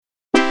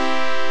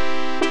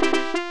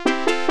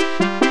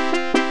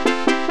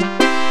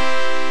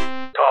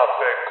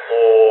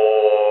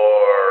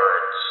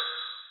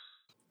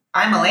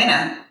I'm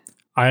Elena.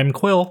 I'm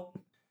Quill.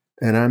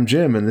 And I'm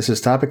Jim, and this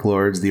is Topic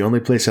Lords, the only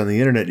place on the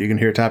internet you can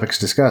hear topics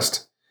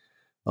discussed.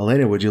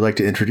 Elena, would you like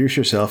to introduce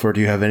yourself, or do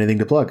you have anything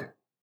to plug?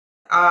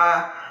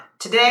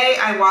 Today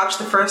I watched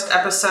the first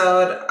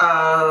episode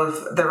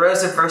of The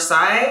Rose of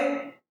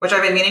Versailles, which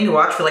I've been meaning to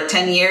watch for like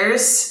 10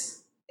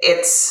 years.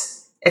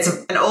 It's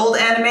an old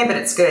anime, but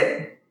it's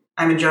good.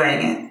 I'm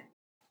enjoying it.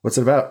 What's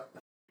it about?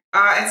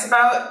 It's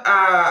about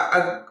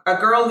a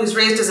girl who's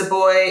raised as a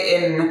boy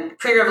in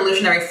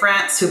pre-revolutionary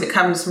France who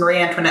becomes Marie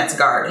Antoinette's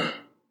guard.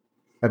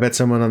 I bet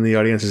someone on the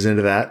audience is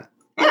into that.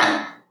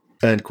 Yeah.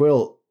 And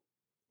Quill,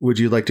 would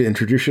you like to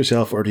introduce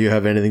yourself, or do you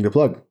have anything to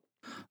plug?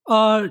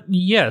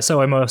 Yeah,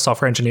 so I'm a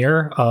software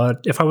engineer.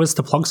 If I was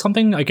to plug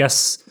something, I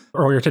guess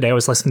earlier today I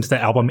was listening to the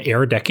album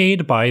Air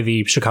Decade by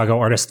the Chicago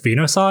artist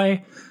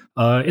Venosai.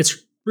 It's a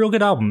real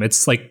good album.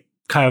 It's like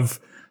kind of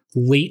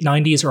late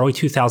 90s, early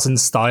 2000s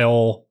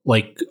style,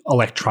 like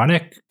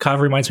electronic. Kind of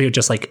reminds me of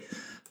just like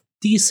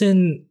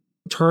decent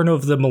turn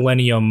of the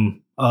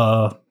millennium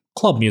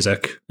club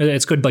music.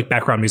 It's good like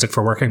background music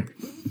for working.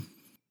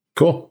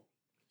 Cool.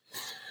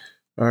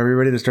 Are we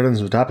ready to start on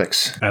some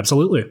topics?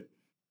 Absolutely.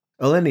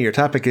 Elena, your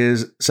topic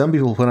is some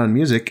people put on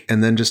music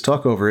and then just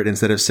talk over it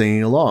instead of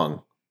singing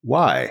along.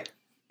 Why?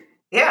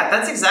 Yeah,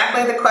 that's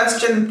exactly the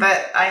question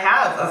that I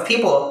have of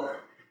people.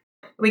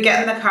 We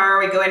get in the car,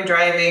 we go in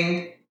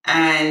driving,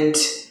 and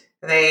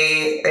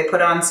they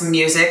put on some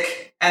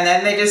music, and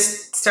then they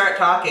just start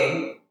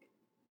talking.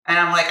 And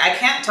I'm like, I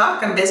can't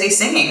talk, I'm busy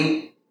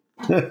singing.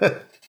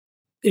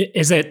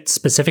 Is it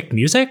specific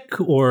music,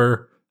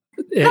 or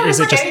no,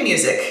 is it's it just any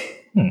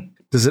music?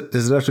 Does it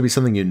have to be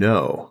something you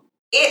know?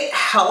 It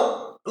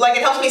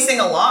helps me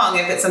sing along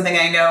if it's something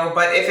I know,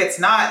 but if it's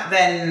not,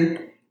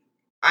 then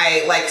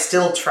I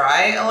still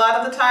try a lot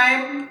of the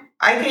time.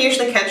 I can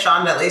usually catch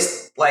on to at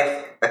least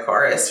the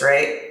chorus,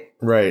 right?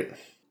 Right.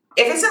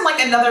 If it's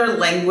in another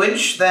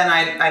language, then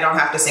I don't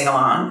have to sing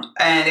along.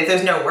 And if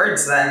there's no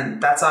words,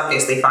 then that's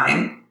obviously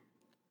fine.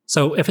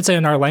 So if it's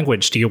in our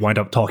language, do you wind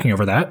up talking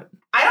over that?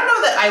 I don't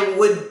know that I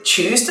would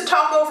choose to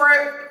talk over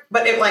it,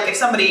 but if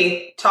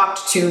somebody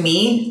talked to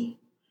me,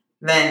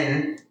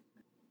 then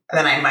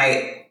I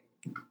might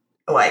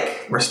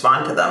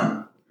respond to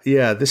them.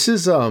 Yeah, this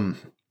is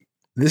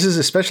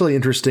especially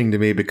interesting to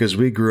me because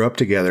we grew up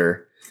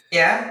together.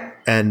 Yeah.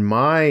 And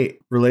my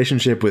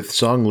relationship with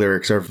song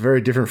lyrics are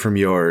very different from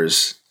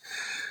yours.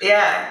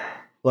 Yeah.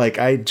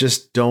 I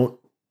just don't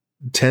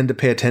tend to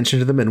pay attention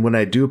to them, and when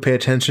I do pay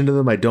attention to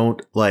them, I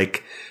don't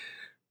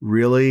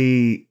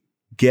really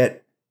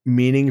get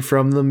meaning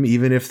from them,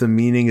 even if the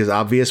meaning is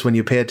obvious when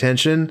you pay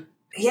attention.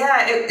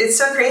 Yeah, it's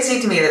so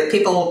crazy to me that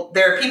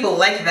there are people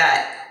like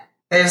that.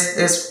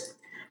 There's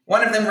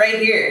one of them right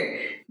here.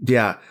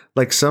 Yeah,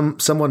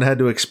 someone had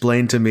to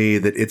explain to me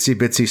that Itsy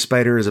Bitsy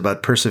Spider is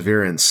about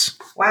perseverance.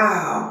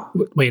 Wow.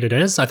 Wait, it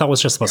is? I thought it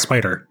was just about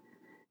spider.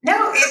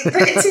 No, the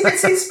Itsy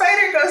Bitsy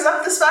Spider goes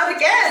up the spout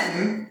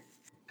again.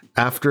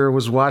 After it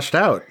was washed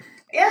out.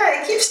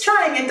 Yeah, it keeps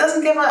trying. It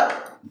doesn't give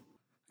up.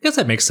 I guess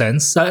that makes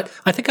sense. I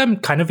think I'm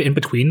kind of in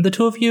between the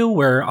two of you,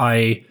 where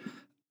I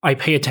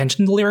pay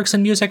attention to lyrics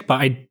and music,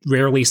 but I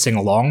rarely sing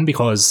along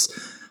because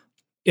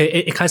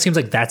it kind of seems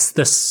like that's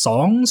the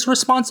song's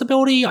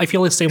responsibility. I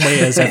feel the same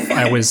way as if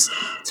I was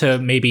to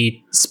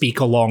maybe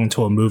speak along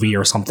to a movie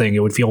or something. It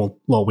would feel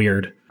a little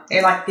weird.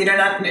 You're not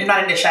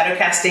into shadow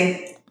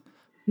casting?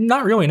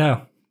 Not really,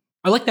 no.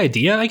 I like the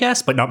idea, I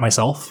guess, but not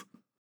myself.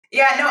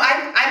 Yeah, no,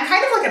 I'm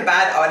kind of like a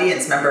bad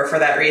audience member for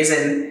that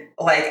reason.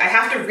 I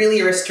have to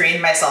really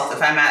restrain myself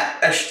if I'm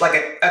at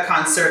a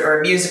concert or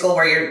a musical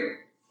or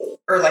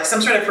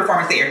some sort of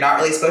performance that you're not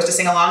really supposed to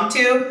sing along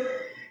to,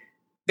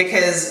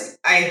 because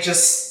I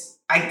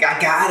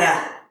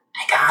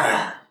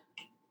gotta.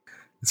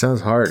 It sounds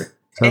hard.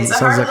 Sounds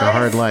like a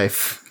hard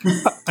life.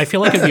 I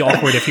feel like it'd be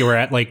awkward if you were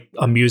at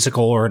a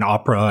musical or an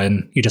opera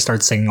and you just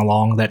started singing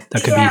along. That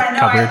could be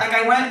covered.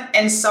 I went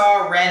and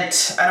saw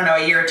Rent, I don't know,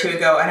 a year or two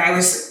ago, and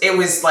it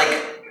was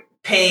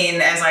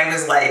pain as I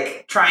was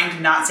trying to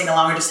not sing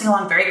along or just sing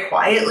along very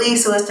quietly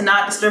so as to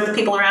not disturb the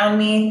people around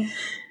me.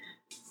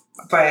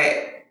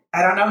 But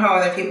I don't know how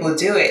other people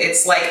do it.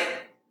 It's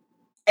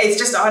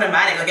just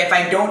automatic. If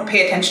I don't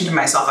pay attention to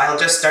myself, I'll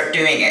just start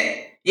doing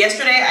it.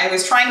 Yesterday, I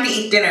was trying to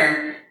eat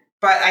dinner,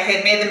 but I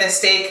had made the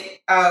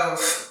mistake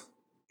of...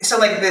 So,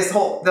 there's the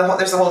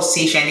whole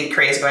sea shanty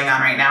craze going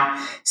on right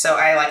now. So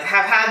I,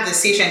 have had the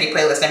sea shanty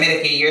playlist I made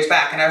a few years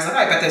back, and I was like, oh,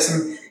 I bet there's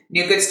some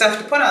new good stuff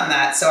to put on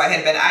that. So I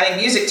had been adding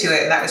music to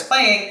it, and that was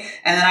playing.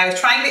 And then I was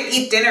trying to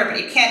eat dinner, but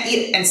you can't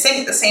eat and sing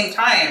at the same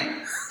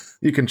time.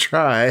 You can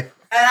try.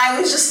 And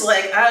I was just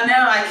like, oh,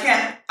 no, I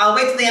can't. I'll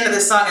wait till the end of the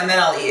song, and then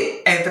I'll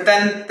eat. But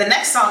then the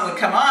next song would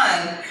come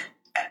on,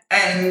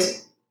 and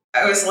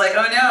I was like,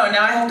 oh, no,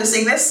 now I have to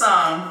sing this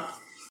song.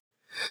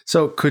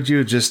 So could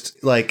you just,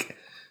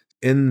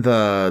 in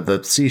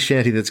the sea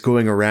shanty that's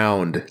going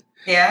around...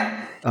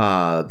 Yeah.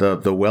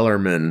 The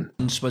Wellerman.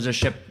 Once was a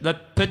ship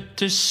that put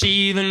to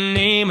sea. The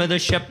name of the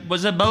ship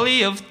was a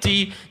Billy of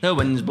Tea. The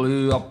winds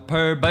blew up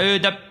her bow,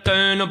 up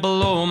down, or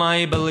below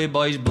my Billy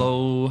boys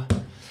blow.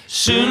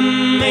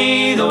 Soon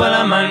may the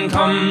Wellerman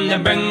come to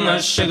bring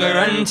us sugar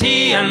and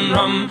tea and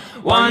rum.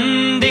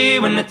 One day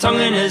when the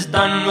tonguing is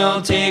done,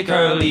 we'll take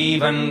our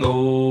leave and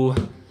go.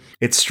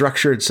 It's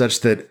structured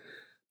such that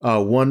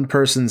one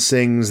person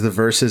sings the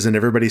verses and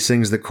everybody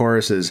sings the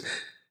choruses.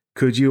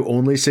 Could you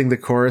only sing the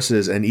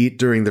choruses and eat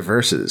during the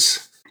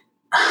verses?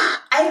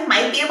 I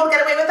might be able to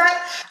get away with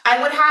that.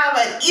 I would have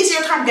an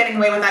easier time getting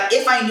away with that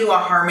if I knew a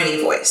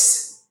harmony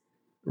voice.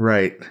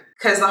 Right.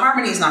 Because the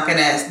harmony's not going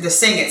to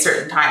sing at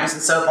certain times,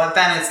 and so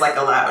then it's like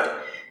allowed.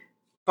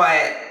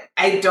 But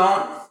I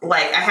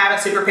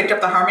haven't super picked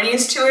up the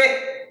harmonies to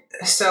it,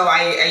 so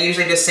I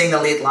usually just sing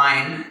the lead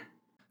line.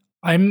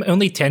 I'm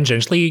only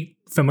tangentially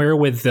familiar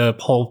with the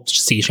whole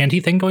sea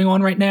shanty thing going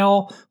on right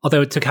now.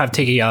 Although to kind of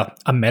take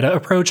a meta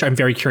approach, I'm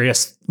very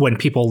curious when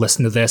people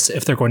listen to this,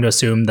 if they're going to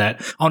assume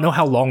that, I don't know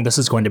how long this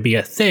is going to be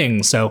a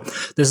thing. So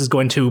this is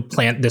going to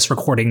plant this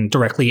recording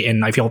directly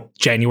in, I feel,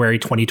 January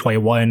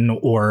 2021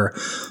 or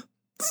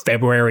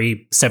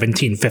February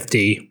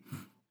 1750.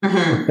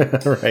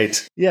 Mm-hmm.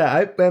 Right.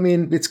 Yeah, I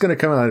mean, it's going to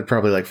come out in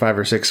probably like 5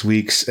 or 6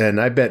 weeks, and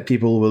I bet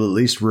people will at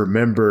least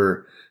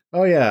remember,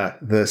 oh yeah,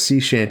 the sea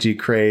shanty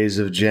craze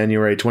of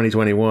January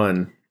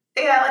 2021.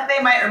 Yeah, like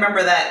they might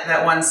remember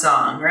that one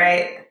song,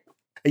 right?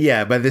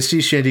 Yeah, by the sea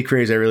shanty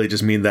craze, I really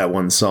just mean that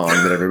one song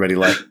that everybody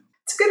liked.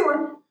 It's a good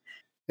one.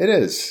 It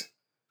is.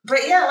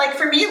 But yeah, like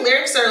for me,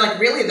 lyrics are like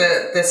really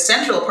the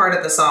central part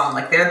of the song.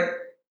 Like they're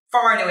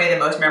far and away the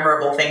most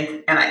memorable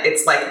thing, and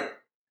it's like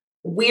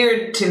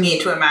weird to me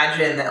to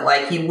imagine that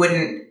like you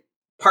wouldn't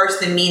parse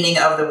the meaning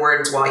of the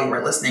words while you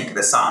were listening to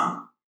the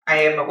song. I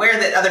am aware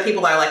that other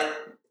people are like,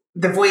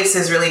 the voice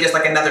is really just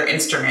like another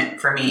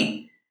instrument for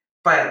me,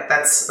 but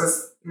that's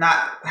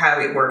not how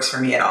it works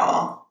for me at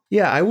all.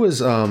 Yeah, I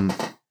was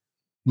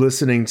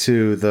listening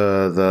to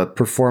the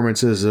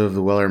performances of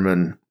the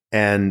Wellerman,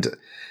 and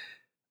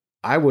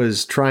I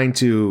was trying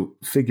to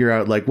figure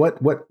out like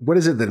what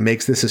is it that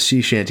makes this a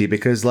sea shanty?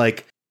 Because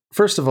like,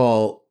 first of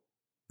all,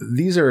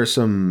 these are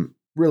some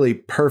really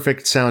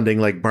perfect sounding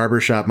like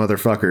barbershop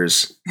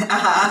motherfuckers,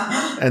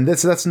 and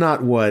that's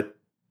not what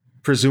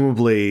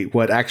presumably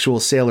what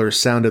actual sailors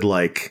sounded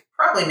like.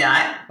 Probably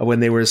not. When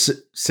they were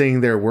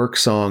singing their work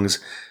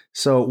songs.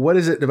 So what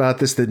is it about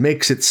this that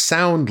makes it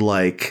sound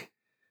like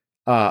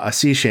a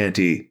sea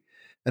shanty?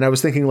 And I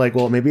was thinking like,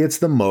 well, maybe it's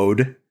the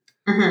mode.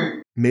 Mm-hmm.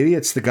 Maybe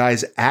it's the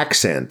guy's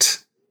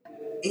accent.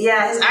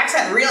 Yeah, his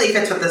accent really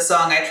fits with the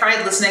song. I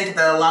tried listening to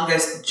the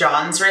Longest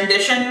John's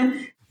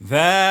rendition.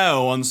 There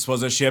once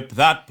was a ship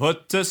that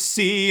put to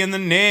sea, and the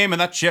name of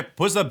that ship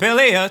was the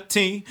Billy o'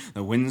 Tea.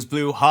 The winds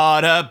blew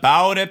hard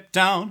about it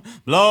down.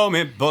 Blow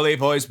me bully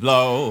boys,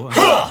 blow.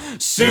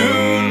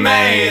 Soon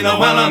may the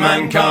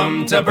Wellerman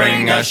come to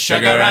bring us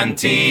sugar and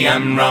tea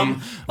and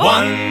rum.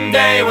 One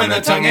day when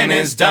the tonguing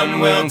is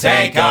done, we'll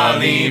take our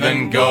leave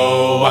and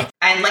go.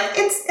 And like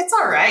it's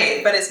all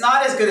right, but it's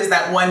not as good as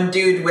that one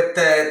dude with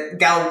the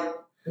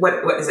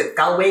what is it?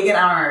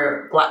 Galwagon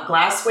or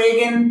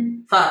Glasswagon?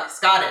 Fuck,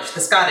 Scottish. The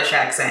Scottish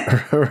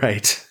accent.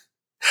 Right.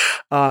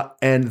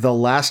 And the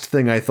last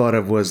thing I thought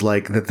of was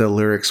like that the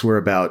lyrics were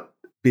about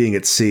being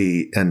at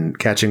sea and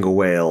catching a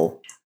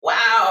whale.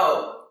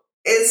 Wow.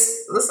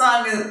 The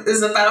song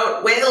is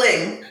about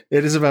whaling.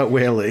 It is about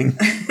whaling.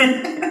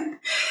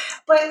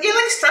 But yeah,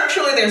 like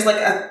structurally, there's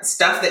like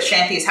stuff that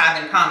shanties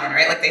have in common,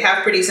 right? Like they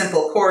have pretty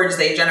simple chords.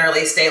 They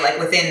generally stay like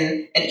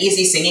within an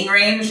easy singing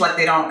range. Like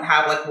they don't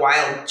have like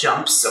wild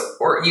jumps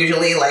or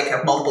usually like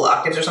have multiple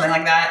octaves or something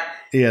like that.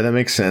 Yeah, that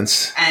makes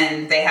sense.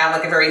 And they have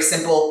like a very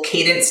simple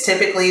cadence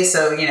typically.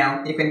 So, you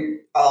know, you can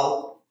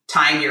all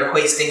time your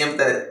hoisting of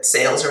the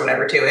sails or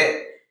whatever to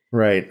it.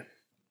 Right.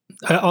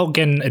 I'll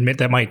again admit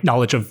that my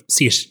knowledge of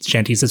sea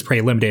shanties is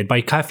pretty limited, but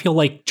I kind of feel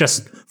like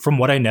just from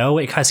what I know,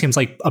 it kind of seems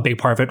like a big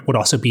part of it would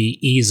also be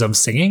ease of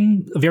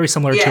singing, very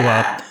similar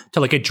to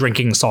like a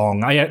drinking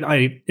song.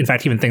 I in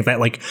fact even think that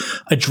like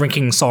a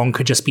drinking song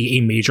could just be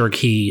a major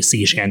key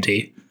sea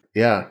shanty.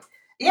 Yeah.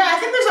 Yeah, I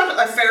think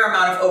there's a fair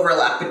amount of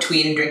overlap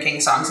between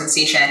drinking songs and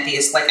sea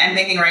shanties. Like I'm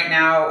thinking right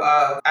now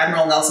of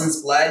Admiral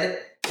Nelson's Blood,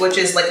 which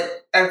is like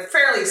a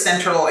fairly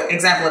central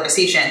example of a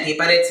sea shanty,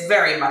 but it's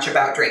very much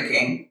about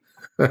drinking.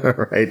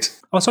 Right.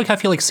 Also, I kind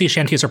of feel like sea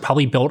shanties are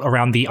probably built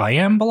around the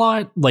iamb a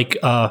lot, like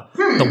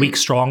the weak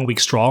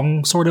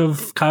strong sort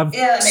of kind of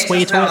yeah, that makes sway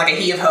sense. to it. Like a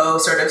heave ho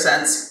sort of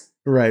sense.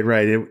 Right.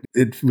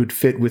 It would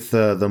fit with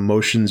the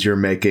motions you're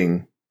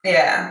making.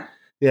 Yeah.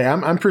 Yeah,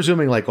 I'm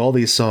presuming like all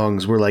these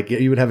songs were like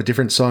you would have a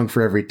different song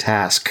for every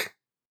task.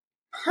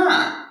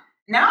 Huh.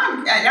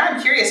 Now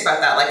I'm curious about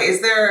that. Like,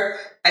 is there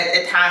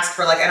a task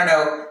for like, I don't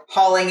know,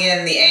 hauling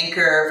in the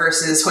anchor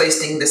versus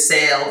hoisting the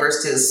sail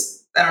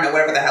versus, I don't know,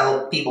 whatever the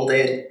hell people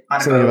did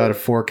on Something about a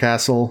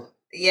forecastle.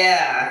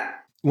 Yeah.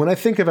 When I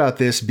think about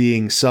this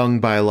being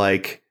sung by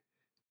like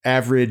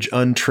average,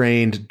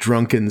 untrained,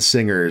 drunken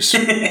singers,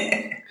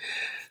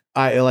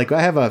 I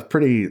have a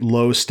pretty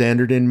low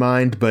standard in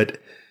mind, but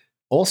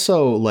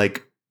also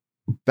like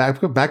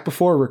back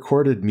before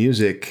recorded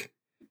music,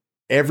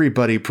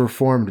 everybody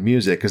performed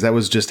music because that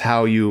was just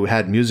how you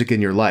had music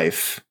in your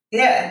life.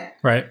 Yeah.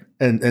 Right.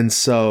 And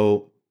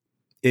so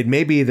it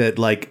may be that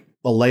like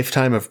a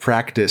lifetime of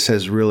practice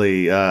has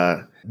really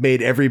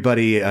made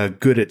everybody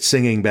good at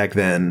singing back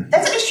then.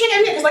 That's an interesting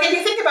idea, because like if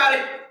you think about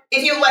it,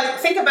 if you like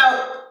think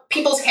about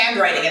people's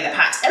handwriting in the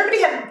past,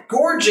 everybody had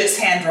gorgeous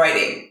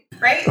handwriting,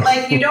 right?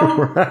 Like you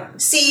don't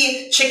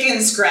see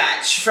chicken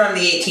scratch from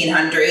the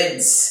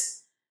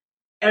 1800s.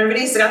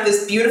 Everybody's got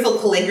this beautiful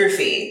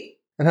calligraphy.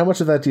 And how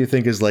much of that do you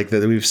think is like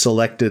that we've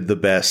selected the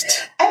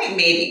best? I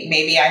mean,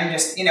 maybe I'm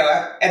just,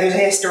 there's a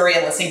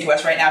historian listening to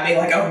us right now being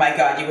like, oh my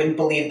God, you wouldn't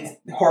believe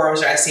the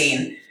horrors I've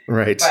seen.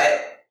 Right.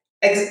 But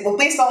at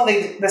least all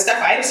the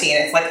stuff I've seen,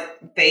 it's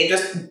like they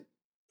just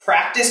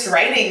practiced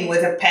writing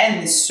with a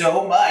pen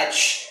so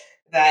much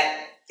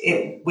that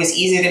it was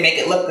easy to make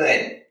it look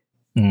good.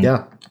 Mm.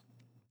 Yeah.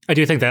 I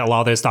do think that a lot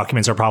of those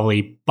documents are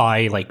probably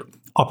by like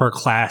upper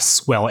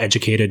class,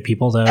 well-educated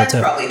people, though. That's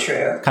probably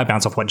true. Kind of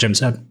bounce off what Jim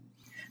said.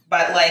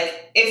 But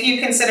like, if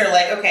you consider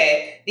like,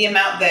 okay, the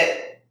amount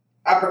that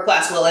upper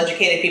class,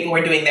 well-educated people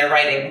were doing their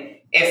writing,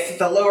 if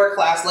the lower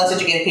class, less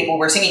educated people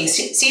were singing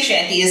sea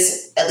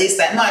shanties at least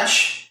that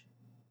much,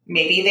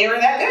 maybe they were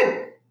that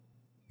good.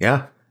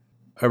 Yeah.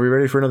 Are we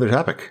ready for another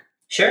topic?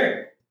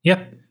 Sure.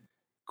 Yep.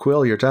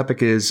 Quill, your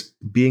topic is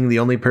being the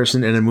only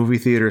person in a movie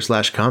theater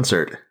 /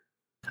 concert.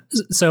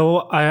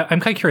 So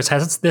I'm kind of curious,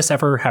 has this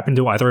ever happened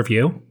to either of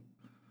you?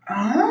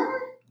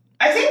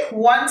 I think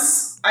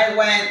once I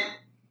went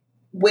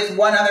with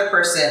one other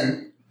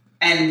person,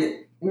 and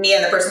me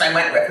and the person I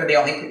went with were the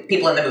only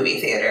people in the movie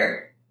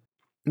theater.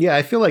 Yeah,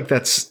 I feel like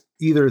that's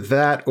either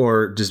that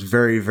or just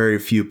very, very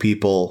few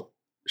people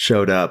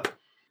showed up.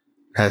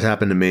 Has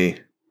happened to me.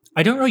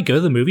 I don't really go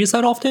to the movies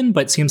that often,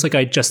 but it seems like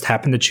I just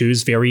happen to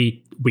choose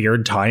very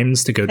weird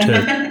times to go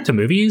to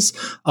movies.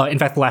 In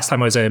fact, the last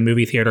time I was at a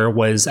movie theater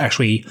was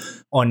actually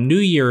on New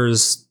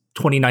Year's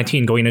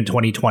 2019 going into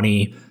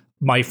 2020.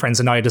 My friends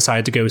and I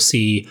decided to go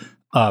see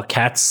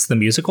Cats, the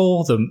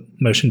musical, the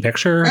motion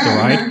picture, the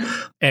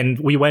ride. And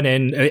we went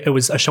in, it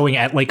was a showing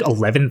at like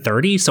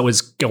 11:30, so it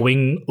was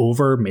going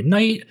over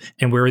midnight,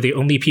 and we were the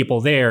only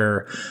people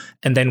there.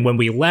 And then when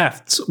we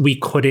left,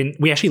 we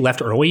actually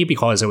left early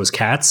because it was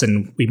Cats,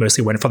 and we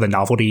mostly went for the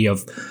novelty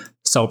of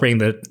celebrating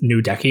the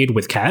new decade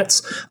with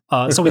Cats.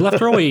 So we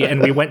left early,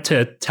 and we went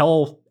to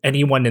tell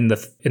anyone in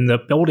the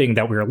building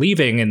that we were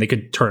leaving, and they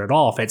could turn it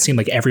off. It seemed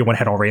like everyone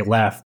had already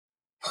left.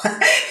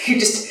 You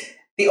just...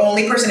 the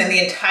only person in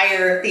the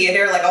entire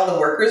theater, like all the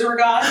workers were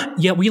gone?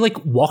 Yeah, we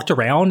like walked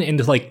around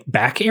into like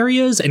back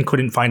areas and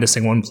couldn't find a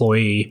single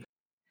employee.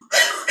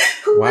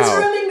 Who was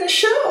running the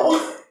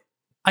show?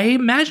 I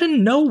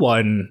imagine no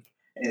one.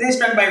 Is this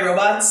run by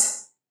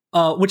robots?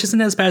 Which isn't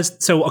as bad.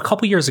 So a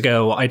couple years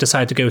ago, I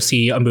decided to go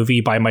see a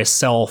movie by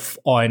myself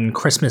on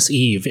Christmas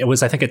Eve. It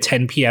was, I think, a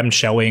 10 p.m.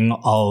 showing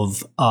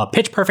of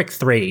Pitch Perfect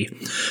 3.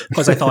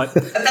 Because I thought...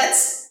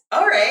 That's...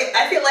 all right.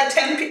 I feel like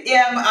 10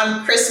 p.m.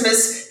 on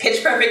Christmas,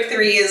 Pitch Perfect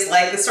 3 is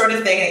like the sort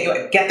of thing that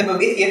you get the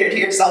movie theater to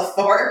yourself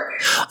for.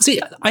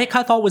 See, I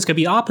kind of thought it was going to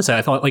be the opposite.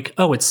 I thought like,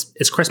 oh,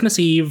 it's Christmas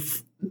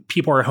Eve.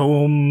 People are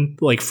home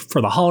like for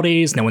the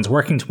holidays. No one's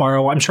working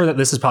tomorrow. I'm sure that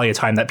this is probably a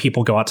time that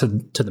people go out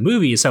to the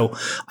movies. So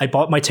I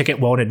bought my ticket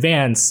well in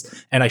advance,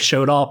 and I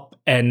showed up,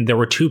 and there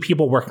were 2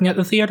 people working at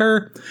the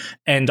theater,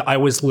 and I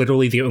was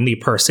literally the only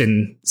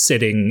person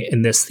sitting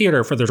in this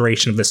theater for the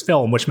duration of this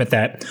film, which meant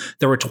that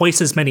there were twice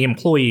as many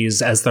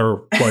employees as there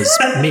was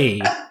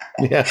me.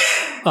 Yeah.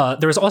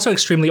 There was also an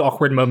extremely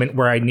awkward moment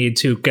where I needed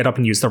to get up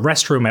and use the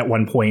restroom at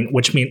one point,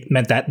 which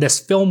meant that this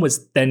film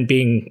was then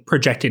being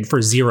projected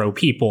for 0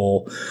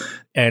 people.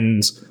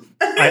 And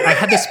I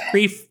had this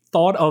brief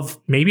thought of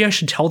maybe I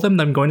should tell them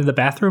that I'm going to the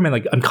bathroom and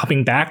like I'm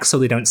coming back so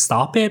they don't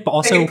stop it. But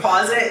also, they can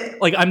pause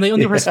it. Like I'm the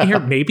only person here.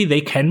 Maybe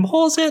they can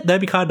pause it.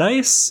 That'd be kind of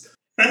nice.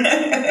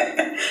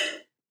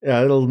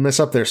 Yeah, it'll mess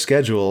up their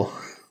schedule.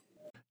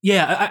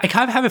 Yeah, I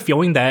kind of have a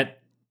feeling that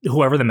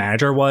whoever the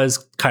manager was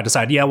kind of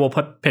decided, yeah, we'll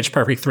put Pitch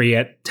Perfect 3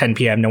 at 10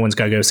 p.m. No one's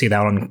going to go see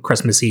that on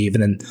Christmas Eve.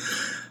 And then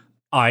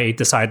I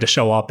decided to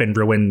show up and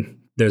ruin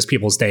those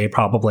people's day,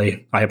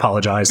 probably. I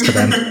apologize to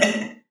them.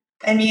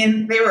 I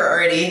mean, they were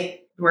already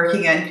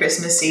working on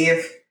Christmas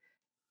Eve.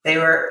 They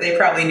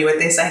probably knew what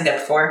they signed up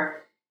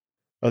for.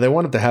 Oh, they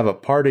wanted to have a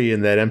party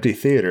in that empty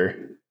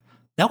theater.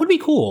 That would be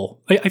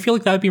cool. I feel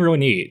like that would be really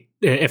neat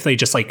if they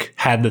just like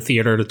had the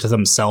theater to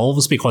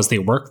themselves because they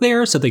work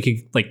there, so they could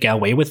like get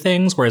away with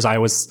things. Whereas I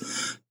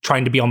was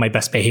trying to be on my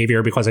best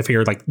behavior because I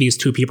figured like these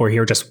 2 people are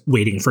here just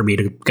waiting for me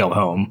to go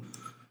home.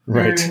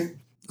 Right.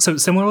 So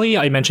similarly,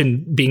 I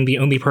mentioned being the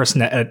only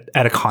person at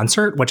a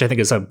concert, which I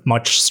think is a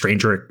much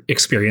stranger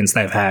experience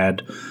that I've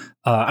had.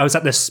 I was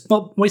at this,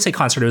 well, when we say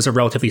concert, it was a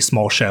relatively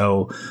small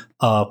show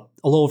a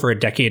little over a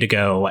decade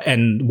ago.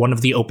 And one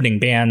of the opening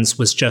bands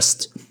was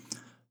just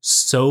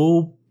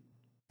so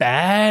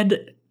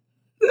bad.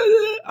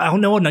 I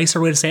don't know a nicer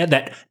way to say it,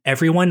 that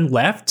everyone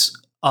left,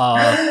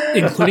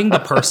 including the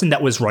person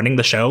that was running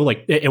the show.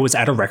 Like it was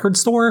at a record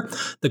store.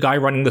 The guy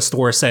running the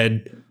store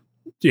said,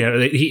 you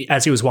know,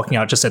 as he was walking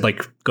out, just said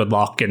like, good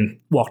luck, and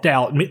walked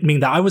out,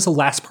 meaning that I was the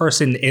last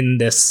person in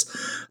this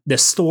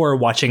store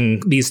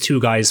watching these 2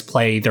 guys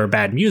play their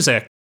bad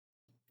music,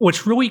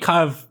 which really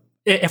kind of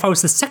if I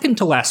was the second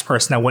to last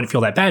person, I wouldn't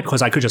feel that bad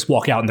because I could just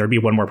walk out and there'd be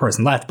one more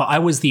person left. But I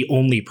was the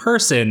only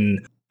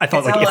person. I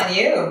thought, it's all on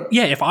you.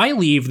 Yeah, if I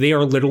leave, they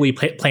are literally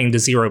playing to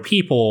 0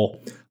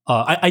 people.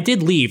 I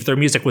did leave. Their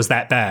music was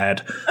that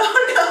bad.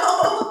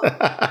 Oh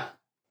no!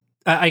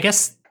 I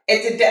guess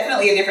It's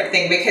definitely a different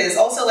thing because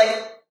also, like,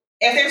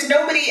 if there's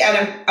nobody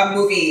at a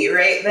movie,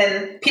 right,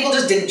 then people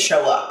just didn't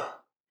show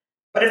up.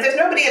 But if there's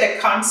nobody at a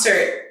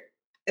concert,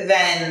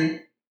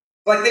 then,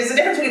 like, there's a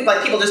difference between,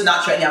 like, people just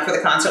not showing up for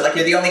the concert, like,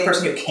 you're the only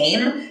person who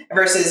came,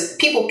 versus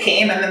people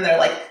came and then they're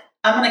like,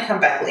 I'm going to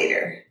come back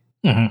later.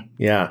 Mm-hmm.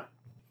 Yeah.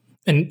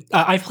 And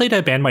I've played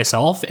a band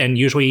myself, and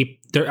usually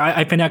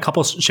I've been at a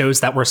couple shows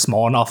that were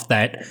small enough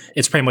that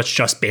it's pretty much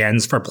just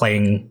bands for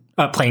playing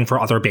for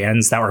other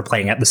bands that were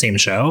playing at the same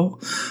show.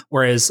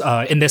 Whereas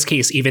in this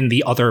case, even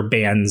the other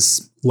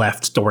bands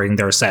left during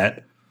their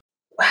set.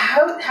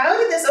 How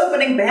did this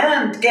opening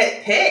band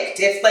get picked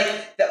if,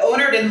 like, the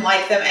owner didn't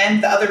like them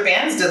and the other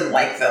bands didn't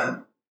like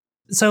them?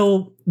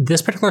 So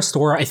this particular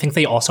store, I think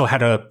they also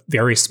had a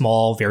very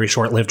small, very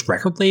short-lived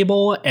record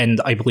label,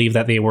 and I believe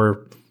that they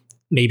were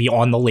maybe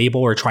on the label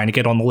or trying to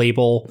get on the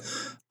label.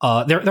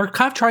 They're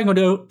kind of trying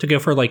to go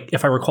for, like,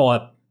 if I recall,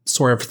 a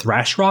sort of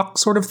thrash rock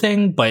sort of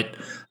thing, but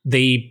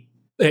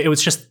it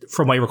was just,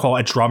 from what I recall,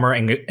 a drummer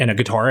and a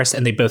guitarist,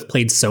 and they both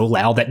played so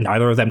loud that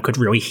neither of them could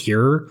really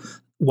hear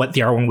what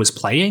the other one was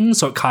playing.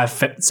 So it kind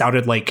of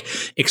sounded like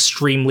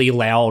extremely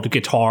loud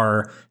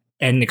guitar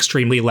and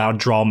extremely loud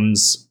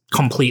drums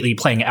completely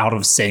playing out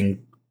of sync,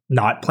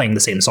 not playing the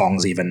same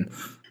songs even.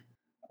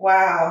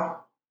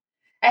 Wow.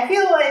 I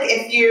feel like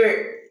if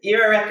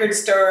you're a record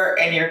store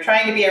and you're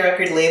trying to be a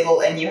record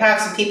label and you have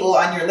some people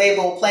on your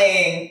label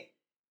playing,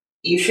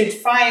 you should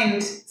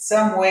find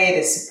some way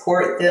to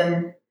support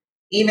them,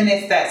 even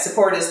if that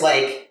support is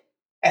like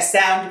a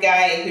sound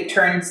guy who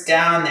turns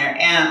down their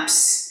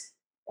amps,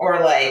 or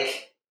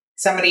like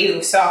somebody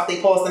who softly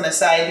pulls them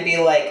aside to be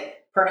like,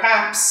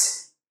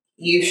 perhaps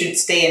you should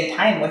stay in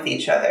time with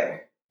each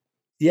other.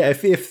 Yeah,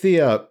 if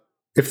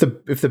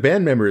the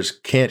band members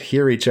can't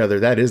hear each other,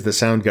 that is the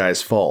sound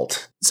guy's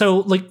fault. So,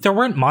 like, there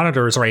weren't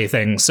monitors or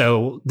anything,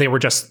 so they were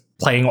just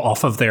playing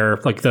off of their,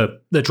 like, the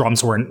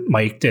drums weren't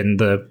mic'd and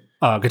the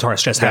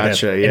guitarist just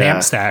had an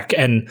amp stack.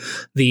 And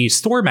the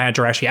store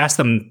manager actually asked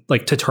them,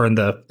 like, to turn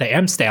the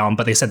amps down,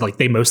 but they said, like,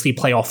 they mostly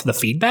play off the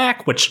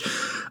feedback, which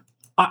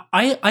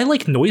I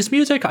like noise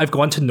music. I've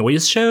gone to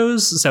noise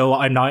shows, so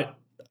I'm not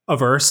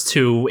averse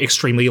to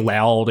extremely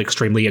loud,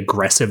 extremely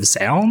aggressive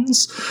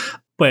sounds.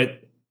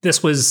 But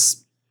this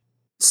was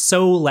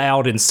so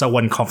loud and so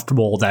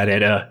uncomfortable that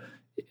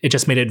it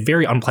just made it a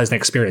very unpleasant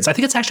experience. I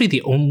think it's actually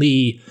the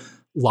only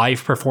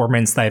live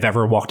performance that I've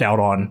ever walked out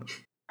on.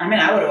 I mean,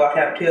 I would have walked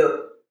out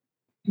too.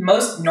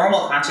 Most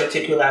normal concerts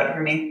are too loud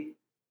for me.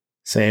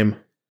 Same.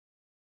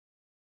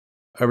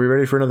 Are we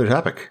ready for another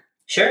topic?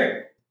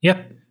 Sure.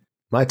 Yep.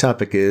 My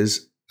topic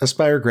is a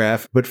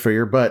Spirograph, but for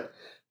your butt.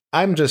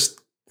 I'm just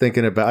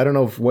thinking about, I don't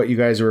know what you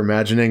guys were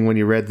imagining when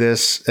you read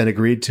this and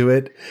agreed to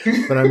it,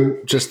 but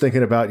I'm just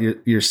thinking about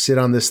you sit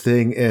on this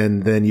thing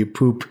and then you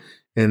poop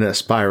in a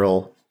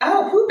spiral.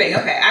 Oh, pooping.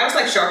 Okay. I was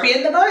like Sharpie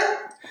in the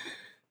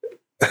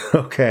butt.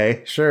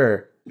 Okay,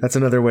 sure. That's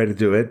another way to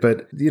do it,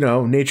 but,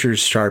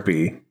 nature's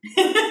Sharpie.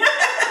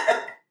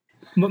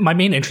 My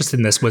main interest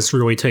in this was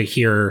really to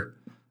hear,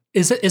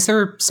 is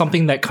there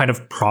something that kind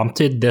of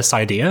prompted this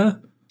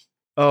idea?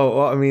 Oh,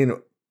 well, I mean,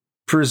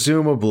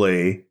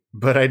 presumably,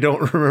 but I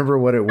don't remember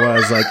what it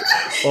was. Like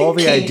all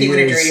the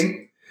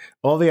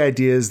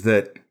ideas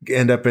that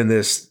end up in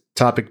this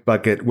topic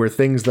bucket were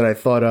things that I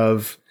thought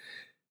of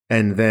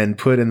and then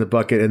put in the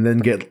bucket and then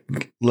get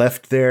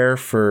left there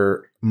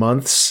for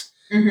months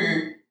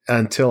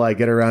until I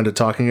get around to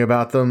talking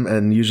about them.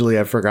 And usually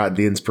I've forgotten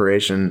the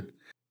inspiration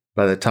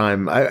by the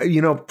time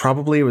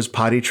probably it was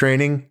potty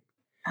training.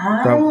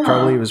 Oh.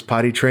 Probably it was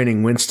potty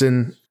training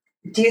Winston.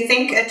 Do you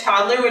think a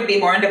toddler would be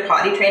more into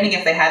potty training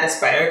if they had a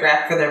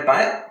Spirograph for their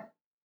butt?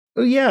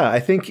 Oh, yeah,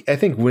 I think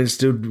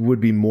Winston would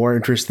be more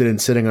interested in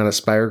sitting on a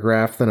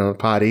Spirograph than on a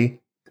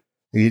potty.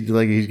 He'd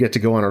get to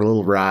go on a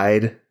little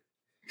ride,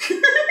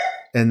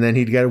 and then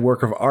he'd get a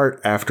work of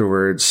art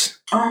afterwards.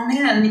 Oh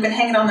man, you can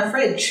hang it on the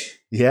fridge.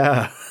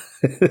 Yeah,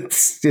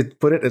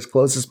 put it as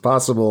close as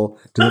possible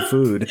to the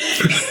food.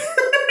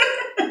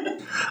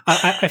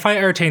 I find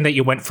it entertaining that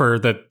you went for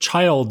the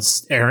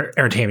child's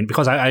entertainment,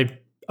 because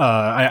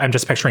I'm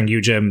just picturing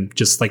you, Jim,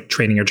 just like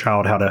training your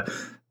child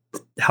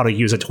how to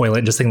use a toilet,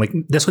 and just thinking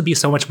like, this would be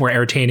so much more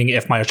entertaining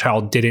if my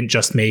child didn't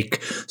just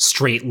make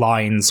straight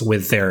lines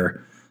with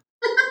their.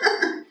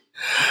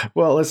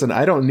 Well, listen,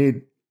 I don't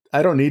need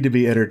to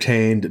be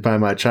entertained by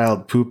my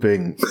child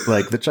pooping.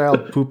 Like the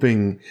child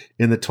pooping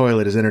in the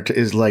toilet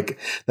is like,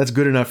 that's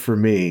good enough for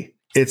me.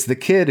 It's the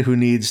kid who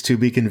needs to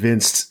be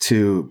convinced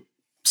to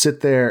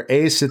sit there,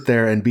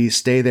 and B,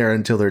 stay there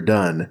until they're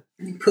done.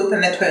 Poop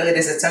in the toilet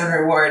is its own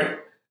reward.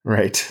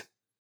 Right.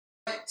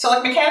 So,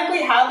 like,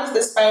 mechanically, how does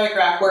this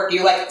Spirograph work?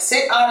 You, like,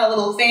 sit on a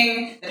little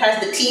thing that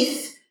has the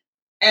teeth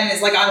and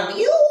is, like, on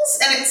wheels?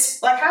 And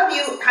it's, like, how do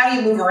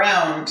you move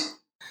around?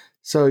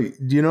 So,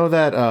 do you know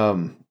that,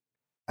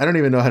 I don't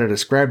even know how to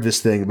describe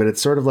this thing, but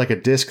it's sort of like a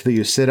disc that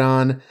you sit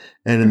on,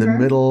 and in the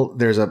middle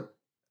there's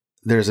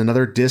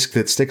another disc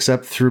that sticks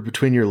up through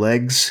between your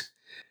legs,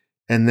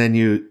 and then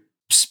you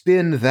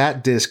spin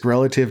that disc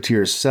relative to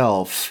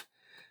yourself,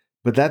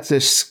 but that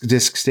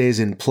disc stays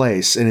in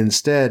place, and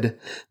instead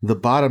the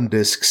bottom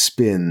disc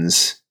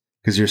spins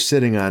because you're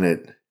sitting on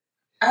it.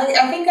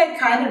 I think I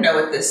kind of know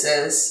what this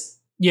is.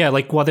 Yeah,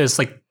 like what is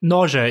like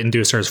nausea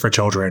inducers for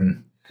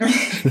children.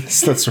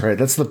 That's right.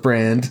 That's the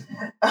brand.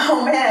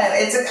 Oh man,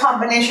 it's a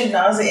combination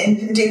nausea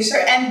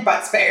inducer and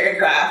butt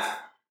spirograph.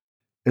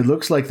 It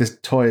looks like this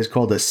toy is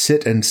called a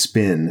sit and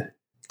spin.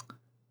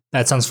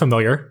 That sounds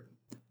familiar.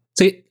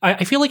 See,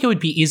 I feel like it would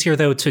be easier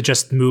though to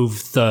just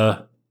move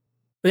the.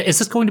 Is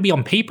this going to be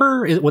on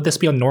paper? Would this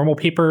be on normal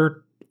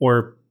paper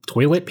or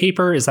toilet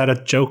paper? Is that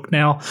a joke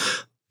now?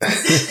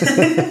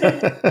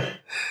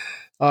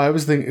 I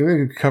was thinking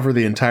we could cover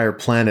the entire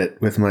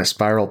planet with my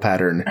spiral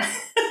pattern.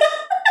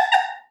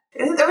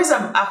 There was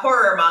a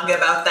horror manga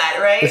about that,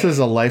 right? This is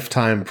a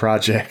lifetime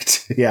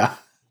project. Yeah.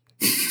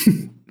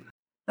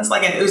 That's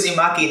like an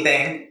Uzumaki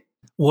thing.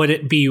 Would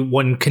it be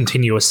one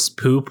continuous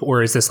poop,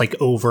 or is this like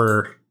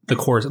over the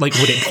course? Like,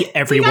 would it be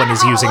everyone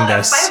is using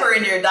this? You fiber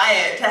in your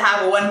diet to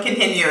have one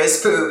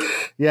continuous poop.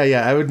 Yeah.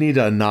 I would need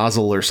a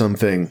nozzle or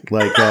something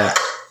like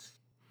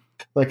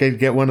like I'd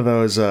get one of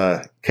those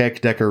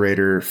cake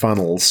decorator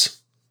funnels.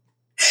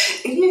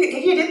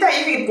 If you did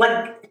that, you could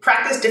like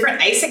practice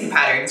different icing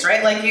patterns,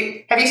 right?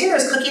 Like, have you seen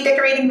those cookie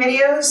decorating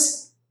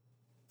videos?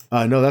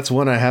 No, that's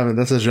one I haven't.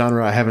 That's a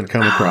genre I haven't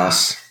come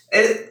across.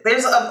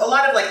 There's a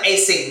lot of like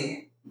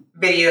icing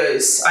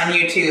videos on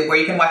YouTube where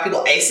you can watch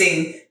people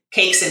icing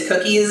cakes and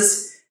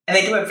cookies, and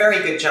they do a very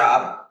good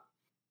job.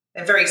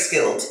 They're very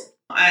skilled.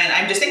 And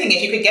I'm just thinking,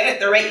 if you could get it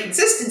the right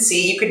consistency,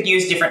 you could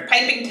use different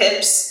piping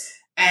tips,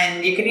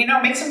 and you could,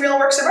 make some real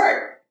works of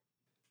art.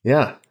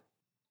 Yeah.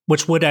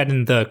 Which would add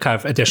in the kind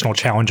of additional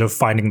challenge of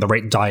finding the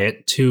right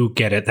diet to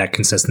get it that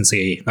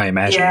consistency, I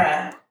imagine.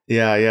 Yeah.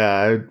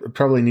 I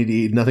probably need to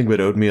eat nothing but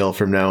oatmeal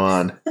from now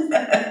on.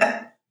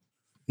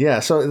 Yeah,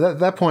 so at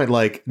that point,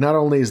 like, not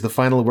only is the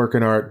final work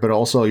an art, but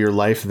also your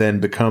life then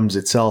becomes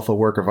itself a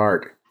work of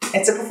art.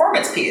 It's a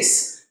performance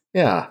piece.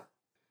 Yeah.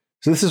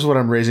 So this is what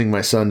I'm raising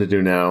my son to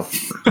do now.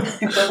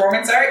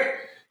 Performance art?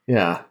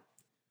 Yeah.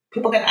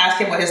 People can ask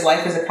him what his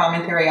life is a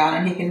commentary on,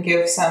 and he can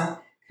give some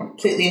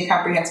completely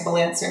incomprehensible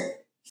answer.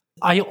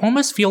 I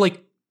almost feel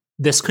like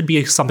this could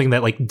be something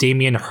that, like,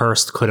 Damien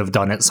Hirst could have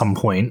done at some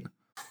point.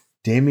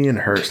 Damien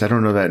Hirst, I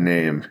don't know that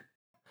name.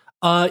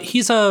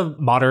 He's a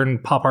modern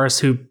pop artist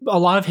who a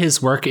lot of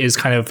his work is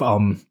kind of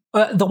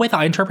the way that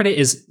I interpret it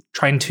is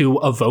trying to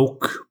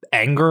evoke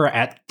anger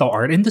at the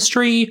art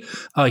industry.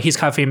 He's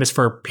kind of famous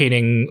for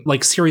painting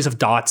like series of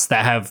dots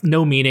that have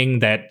no meaning,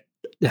 that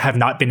have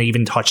not been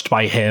even touched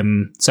by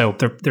him. So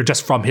they're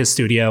just from his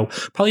studio.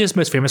 Probably his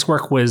most famous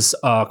work was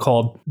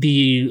called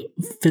The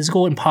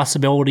Physical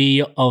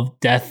Impossibility of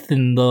Death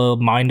in the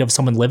Mind of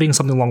Someone Living,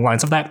 something along the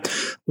lines of that,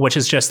 which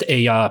is just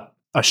a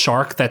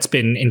shark that's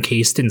been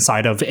encased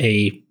inside of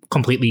a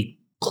completely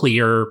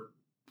clear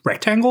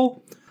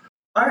rectangle.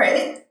 All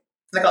right.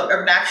 Like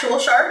an actual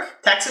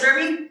shark?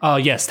 Taxidermy?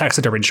 Yes,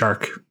 taxidermied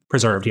shark.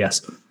 Preserved,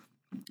 yes.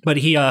 But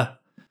he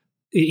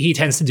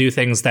tends to do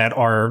things that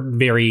are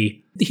very...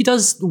 He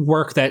does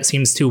work that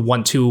seems to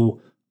want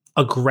to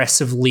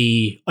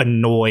aggressively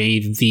annoy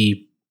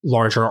the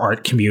larger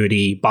art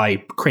community by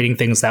creating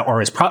things that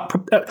are as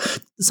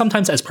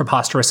sometimes as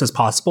preposterous as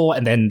possible,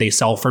 and then they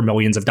sell for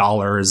millions of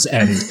dollars,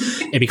 and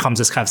it becomes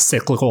this kind of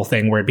cyclical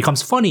thing where it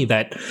becomes funny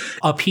that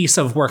a piece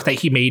of work that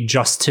he made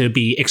just to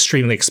be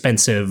extremely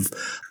expensive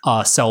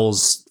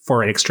sells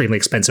for an extremely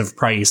expensive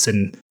price.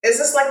 And is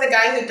this like the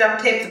guy who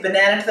duct taped the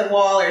banana to the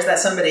wall, or is that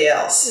somebody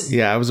else?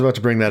 Yeah, I was about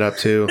to bring that up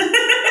too.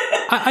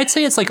 I'd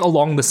say it's like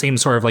along the same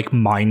sort of like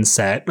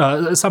mindset.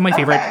 Some of my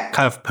favorite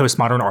kind of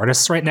postmodern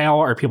artists right now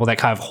are people that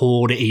kind of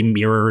hold a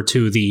mirror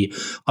to the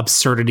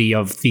absurdity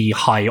of the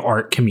high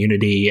art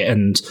community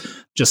and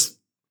just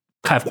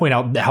kind of point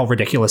out how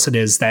ridiculous it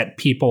is that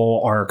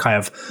people are kind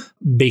of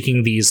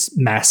making these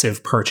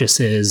massive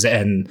purchases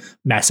and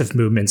massive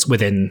movements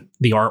within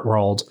the art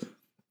world.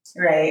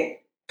 Right.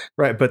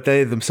 Right, but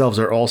they themselves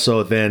are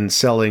also then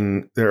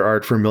selling their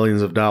art for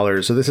millions of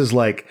dollars. So this is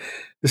like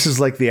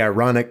the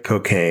ironic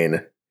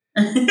cocaine.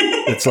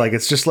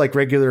 It's just like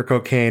regular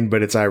cocaine,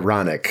 but it's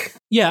ironic.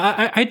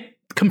 Yeah, I'd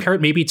compare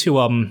it maybe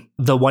to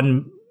the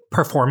one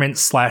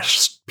performance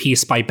 /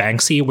 piece by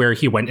Banksy where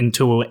he went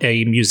into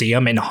a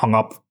museum and hung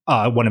up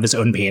one of his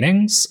own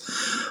paintings,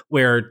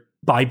 where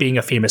by being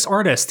a famous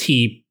artist,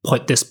 he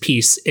put this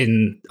piece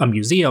in a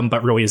museum,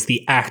 but really is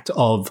the act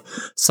of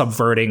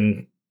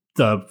subverting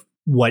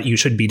what you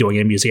should be doing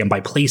in a museum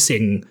by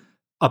placing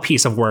a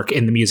piece of work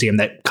in the museum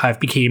that kind of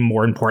became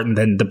more important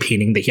than the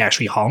painting that he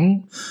actually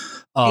hung,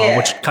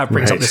 which kind of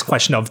brings up this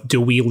question of,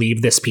 do we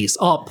leave this piece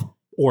up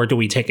or do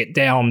we take it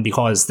down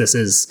because this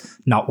is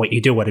not what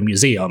you do at a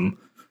museum?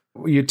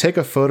 You take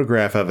a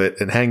photograph of it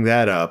and hang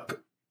that up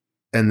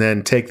and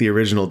then take the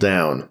original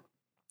down.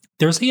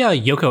 There's a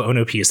Yoko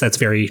Ono piece that's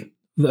very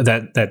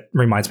that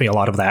reminds me a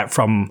lot of that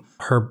from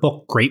her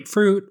book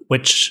Grapefruit,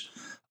 which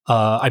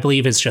I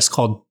believe is just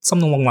called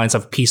something along the lines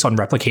of Piece on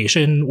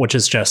Replication, which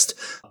is just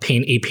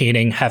paint a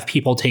painting, have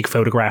people take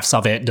photographs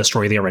of it,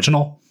 destroy the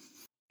original.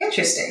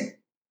 Interesting.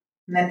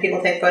 And then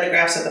people take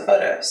photographs of the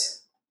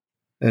photos.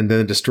 And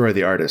then destroy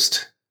the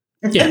artist.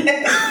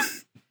 Yeah.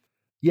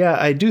 Yeah,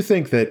 I do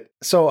think that.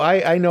 So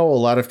I know a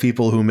lot of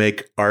people who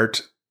make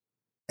art,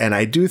 and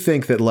I do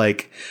think that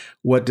like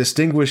what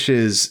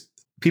distinguishes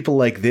people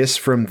like this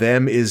from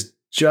them is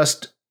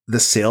just the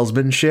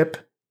salesmanship.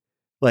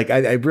 Like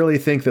I really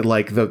think that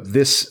like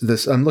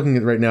this I'm looking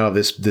at right now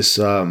this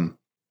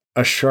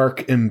a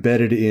shark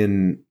embedded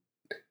in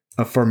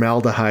a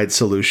formaldehyde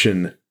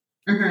solution,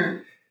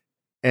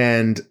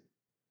 and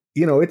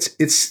you know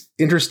it's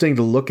interesting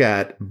to look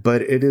at,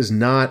 but it is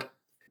not.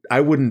 I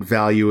wouldn't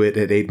value it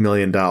at $8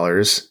 million. Yeah,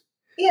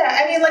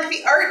 I mean, like,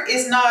 the art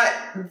is not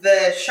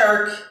the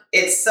shark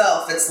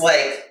itself. It's,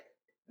 like,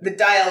 the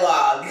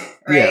dialogue,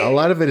 right? Yeah, a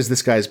lot of it is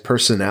this guy's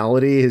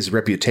personality, his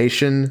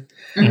reputation,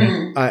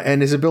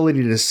 and his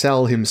ability to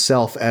sell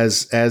himself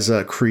as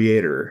a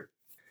creator.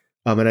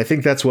 And I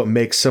think that's what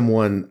makes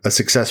someone a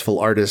successful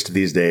artist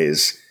these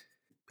days,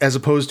 as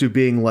opposed to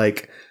being,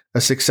 like,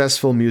 a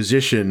successful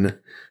musician,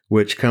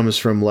 which comes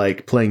from,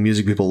 like, playing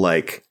music people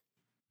like.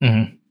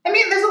 Mm-hmm. I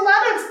mean, there's a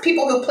lot of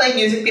people who play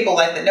music people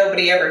like that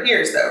nobody ever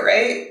hears, though,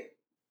 right?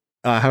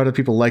 How do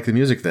people like the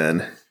music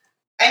then?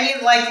 I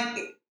mean,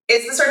 like,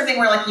 it's the sort of thing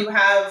where, like, you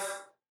have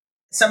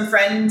some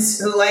friends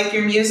who like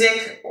your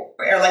music,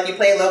 or, like, you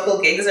play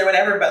local gigs or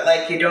whatever, but,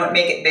 like, you don't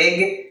make it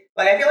big.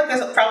 Like, I feel like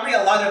there's probably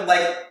a lot of,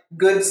 like,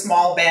 good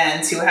small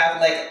bands who have,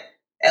 like,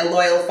 a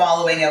loyal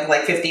following of,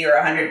 like, 50 or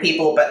 100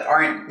 people, but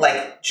aren't,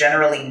 like,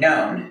 generally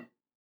known.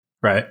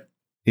 Right.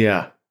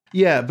 Yeah.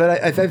 Yeah,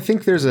 but I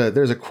think there's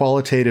a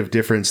qualitative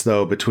difference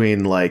though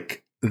between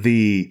like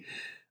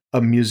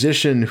a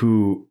musician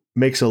who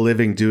makes a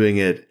living doing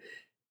it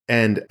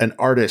and an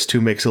artist who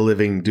makes a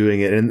living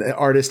doing it, and an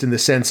artist in the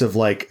sense of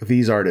like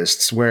these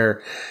artists,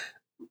 where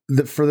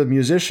for the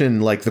musician,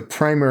 like the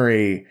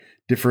primary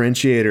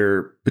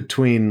differentiator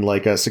between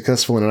like a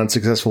successful and an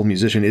unsuccessful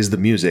musician is the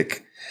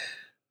music,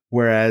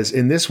 whereas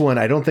in this one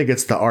I don't think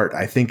it's the art.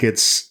 I think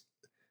it's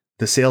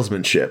the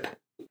salesmanship.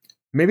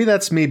 Maybe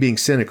that's me being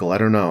cynical. I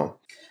don't know.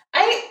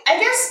 I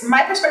guess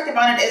my perspective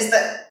on it is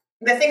that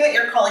the thing that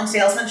you're calling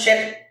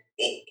salesmanship,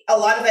 a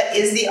lot of that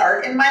is the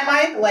art in my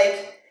mind.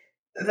 Like,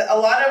 a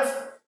lot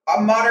of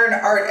modern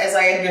art, as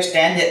I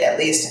understand it, at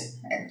least,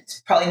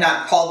 it's probably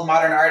not called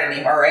modern art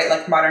anymore, right?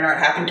 Like, modern art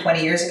happened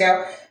 20 years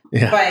ago.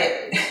 Yeah.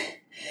 But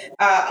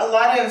a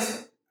lot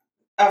of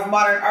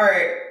modern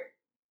art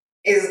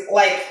is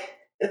like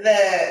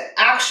the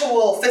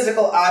actual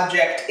physical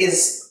object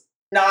is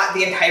not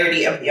the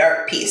entirety of the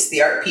art piece.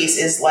 The art piece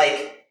is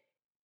like,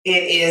 it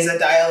is a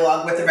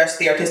dialogue with the rest of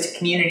the artistic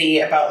community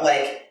about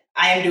like,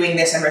 I am doing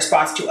this in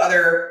response to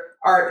other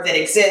art that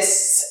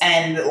exists,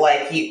 and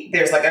like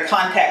there's like a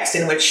context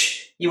in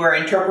which you are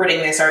interpreting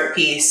this art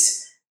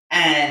piece,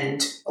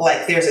 and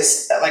like there's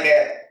this like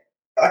a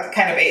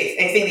kind of a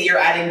thing that you're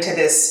adding to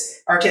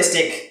this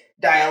artistic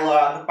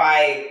dialogue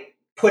by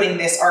putting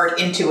this art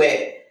into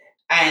it,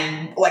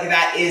 and like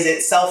that is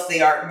itself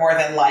the art more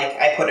than like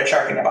I put a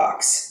shark in a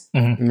box.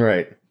 Mm-hmm.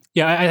 Right.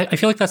 Yeah, I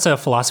feel like that's a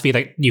philosophy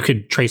that you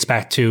could trace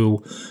back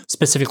to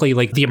specifically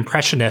like the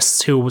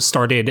Impressionists who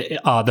started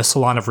the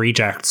Salon of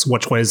Rejects,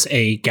 which was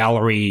a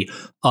gallery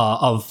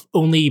of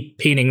only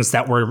paintings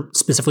that were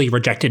specifically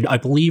rejected, I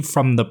believe,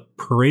 from the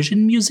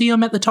Parisian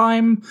Museum at the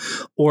time,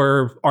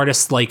 or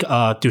artists like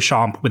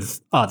Duchamp with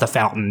The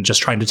Fountain,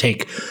 just trying to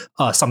take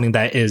something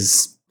that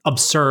is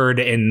absurd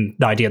in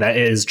the idea that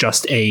it is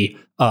just a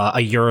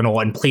urinal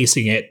and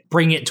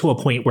bring it to a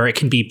point where it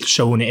can be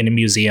shown in a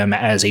museum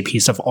as a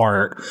piece of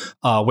art,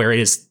 where it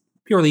is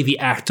purely the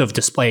act of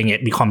displaying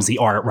it becomes the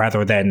art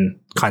rather than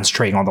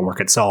concentrating on the work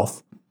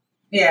itself.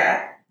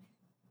 Yeah.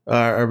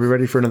 Are we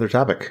ready for another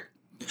topic?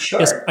 Sure.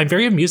 Yes, I'm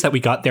very amused that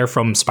we got there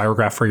from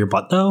Spirograph for Your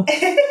Butt, though.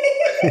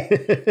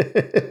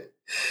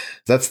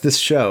 That's this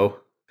show.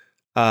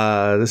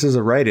 This is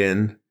a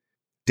write-in.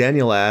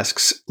 Daniel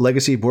asks,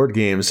 legacy board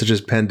games such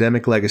as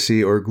Pandemic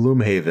Legacy or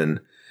Gloomhaven.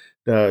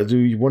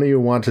 Do one of you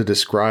want to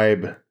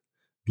describe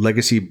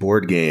legacy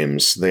board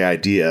games, the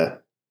idea?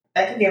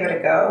 I can give it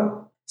a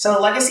go. So a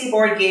legacy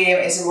board game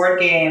is a board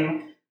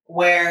game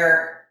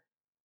where,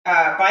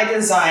 by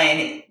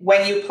design,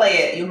 when you play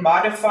it, you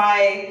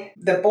modify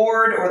the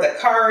board or the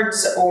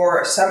cards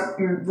or some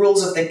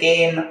rules of the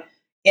game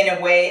in a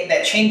way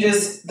that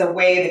changes the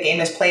way the game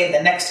is played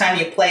the next time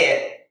you play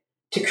it,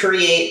 to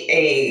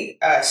create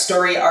a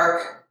story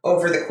arc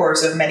over the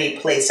course of many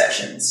play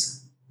sessions.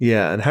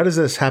 Yeah, and how does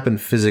this happen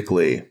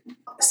physically?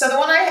 So the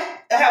one I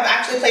have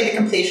actually played to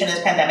completion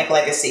is Pandemic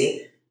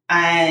Legacy.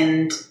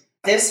 And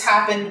this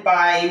happened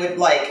by, you would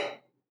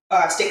like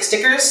stick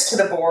stickers to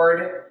the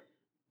board.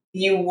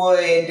 You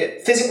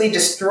would physically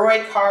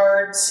destroy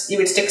cards. You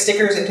would stick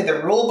stickers into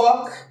the rule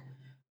book.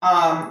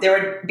 There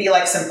would be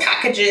like some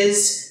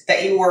packages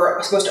that you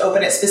were supposed to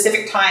open at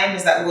specific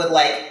times that would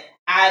like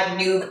add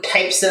new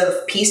types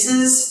of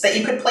pieces that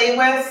you could play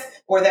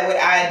with, or that would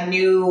add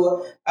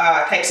new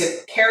types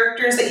of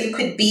characters that you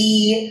could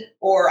be,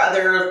 or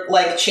other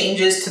like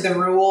changes to the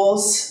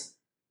rules.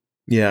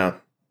 Yeah.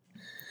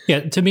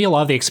 Yeah, to me, a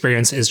lot of the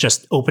experience is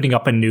just opening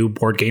up a new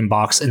board game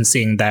box and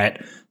seeing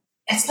that.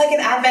 It's like an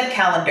advent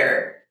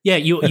calendar. Yeah,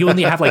 you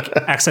only have like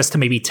access to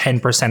maybe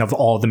 10% of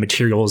all the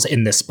materials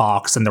in this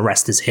box, and the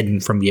rest is hidden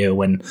from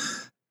you. And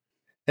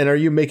are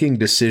you making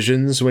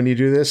decisions when you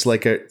do this?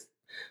 Like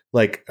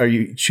are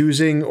you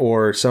choosing,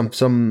 or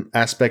some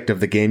aspect of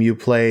the game you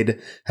played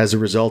has a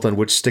result on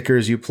which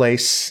stickers you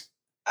place?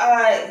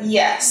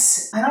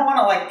 Yes. I don't want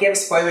to like give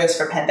spoilers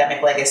for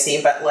Pandemic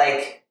Legacy, but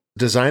like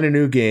design a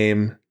new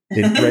game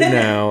right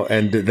now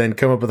and then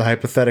come up with a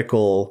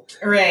hypothetical.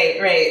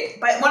 Right.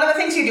 But one of the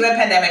things you do in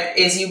Pandemic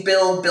is you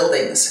build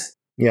buildings.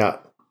 Yeah.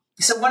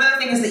 So one of the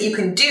things that you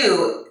can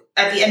do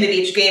at the end of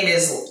each game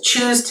is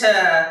choose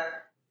to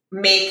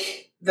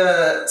make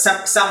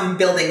some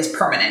buildings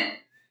permanent,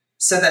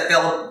 so that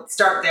they'll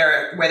start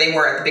there where they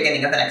were at the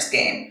beginning of the next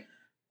game.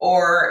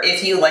 Or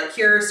if you like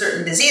cure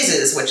certain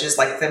diseases, which is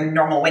like the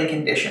normal win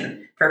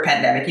condition for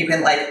Pandemic, you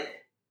can like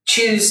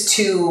choose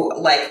to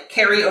like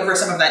carry over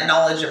some of that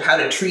knowledge of how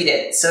to treat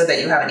it, so that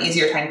you have an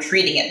easier time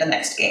treating it the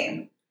next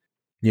game.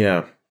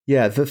 Yeah.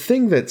 Yeah. The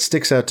thing that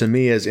sticks out to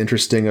me as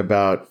interesting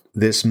about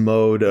this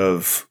mode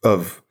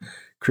of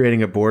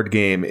creating a board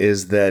game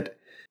is that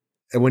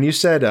when you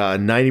said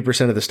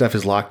 90% of the stuff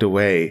is locked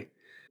away,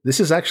 this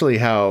is actually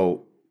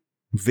how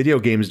video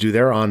games do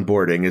their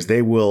onboarding. Is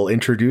they will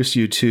introduce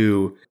you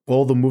to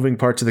all the moving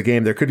parts of the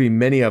game. There could be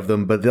many of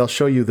them, but they'll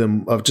show you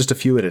them of just a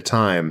few at a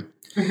time.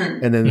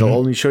 Mm-hmm. And then they'll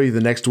only show you the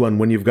next one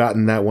when you've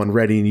gotten that one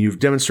ready and you've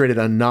demonstrated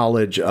a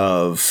knowledge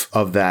of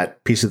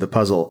that piece of the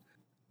puzzle.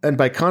 And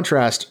by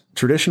contrast,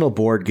 traditional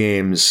board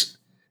games,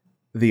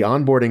 the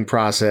onboarding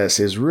process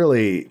is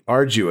really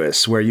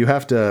arduous, where you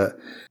have to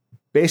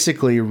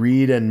basically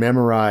read and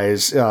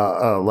memorize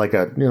like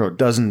a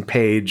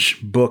dozen-page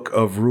book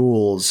of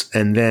rules,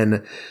 and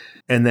then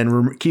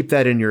keep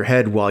that in your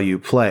head while you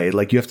play.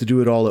 Like you have to do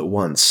it all at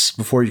once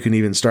before you can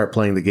even start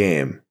playing the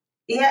game.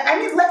 Yeah, I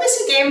mean,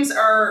 legacy games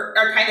are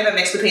kind of a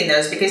mix between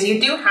those, because you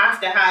do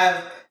have to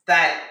have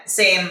that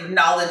same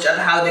knowledge of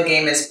how the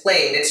game is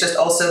played. It's just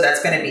also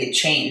that's going to be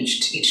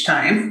changed each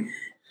time.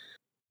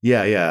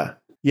 Yeah.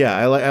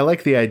 I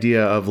like the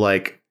idea of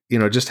like,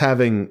 just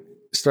having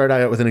start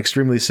out with an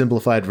extremely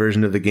simplified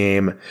version of the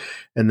game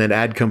and then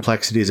add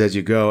complexities as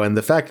you go. And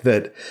the fact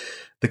that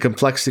the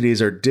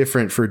complexities are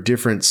different for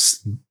different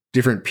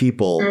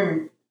people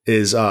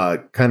is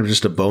kind of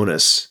just a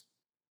bonus.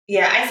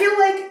 Yeah, I feel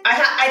like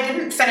I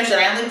didn't finish it.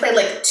 I only played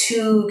like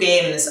 2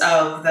 games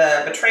of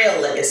the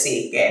Betrayal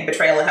Legacy game,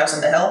 Betrayal at House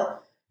on the Hill.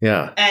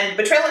 Yeah. And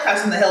Betrayal at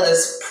House on the Hill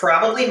is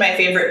probably my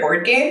favorite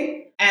board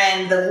game.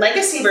 And the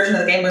Legacy version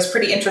of the game was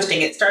pretty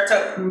interesting. It starts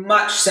out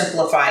much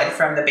simplified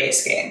from the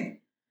base game.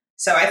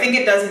 So I think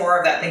it does more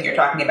of that thing you're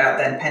talking about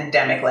than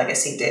Pandemic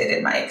Legacy did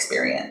in my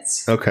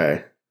experience.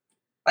 Okay.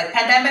 Like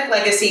Pandemic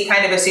Legacy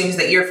kind of assumes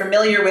that you're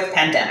familiar with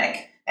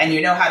Pandemic and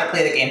you know how to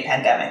play the game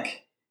Pandemic.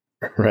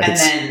 Right. And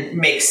then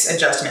makes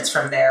adjustments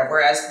from there.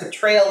 Whereas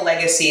Betrayal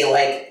Legacy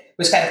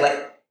was kind of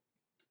like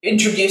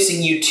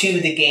introducing you to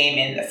the game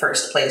in the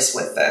first place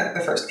with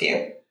the first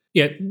few.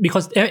 Yeah,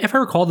 because if I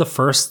recall, the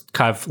first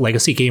kind of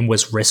Legacy game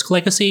was Risk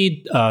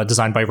Legacy,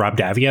 designed by Rob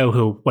Daviau,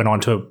 who went on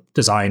to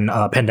design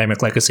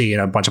Pandemic Legacy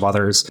and a bunch of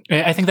others.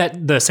 I think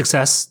that the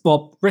success,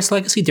 Risk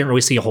Legacy didn't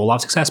really see a whole lot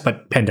of success,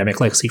 but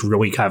Pandemic Legacy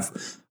really kind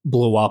of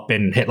blew up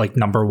and hit like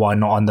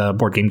 #1 on the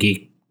Board Game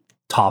Geek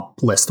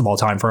top list of all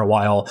time for a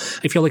while.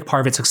 I feel like part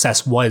of its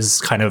success was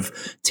kind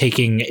of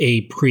taking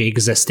a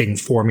pre-existing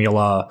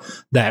formula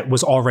that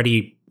was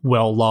already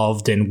well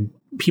loved, and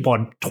people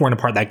had torn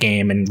apart that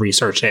game and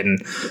researched it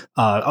and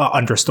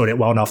understood it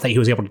well enough that he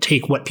was able to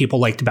take what people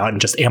liked about it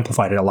and just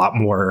amplified it a lot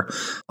more.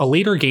 A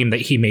later game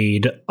that he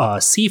made,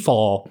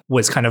 Seafall,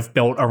 was kind of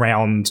built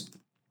around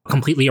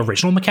completely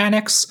original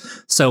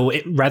mechanics. So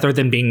rather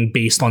than being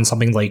based on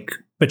something like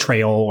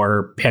Betrayal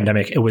or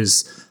Pandemic, it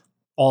was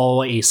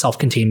all a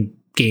self-contained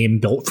game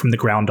built from the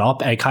ground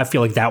up. And I kind of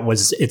feel like that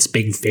was its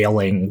big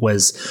failing,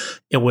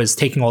 it was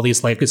taking all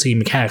these legacy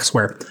mechanics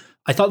where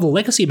I thought the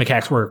legacy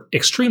mechanics were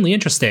extremely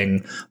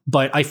interesting,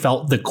 but I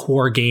felt the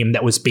core game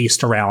that was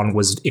based around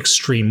was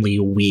extremely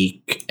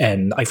weak.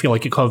 And I feel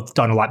like it could have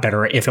done a lot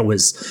better if it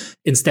was,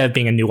 instead of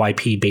being a new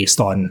IP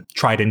based on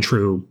tried and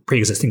true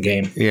pre-existing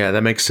game. Yeah,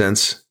 that makes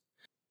sense.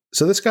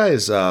 So this guy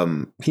is,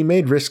 he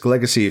made Risk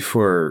Legacy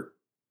for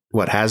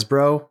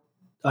Hasbro?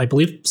 I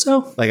believe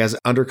so. Like as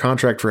under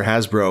contract for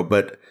Hasbro,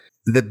 but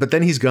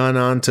then he's gone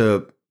on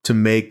to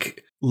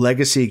make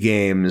legacy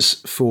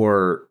games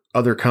for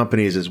other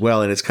companies as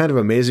well. And it's kind of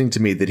amazing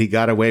to me that he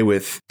got away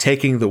with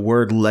taking the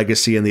word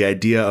legacy and the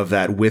idea of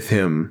that with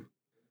him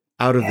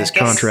out of this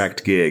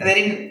contract gig. They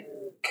didn't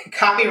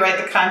copyright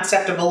the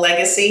concept of a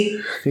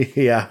legacy.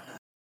 Yeah.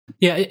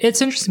 Yeah,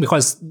 it's interesting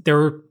because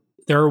there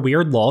are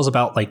weird laws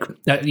about, like,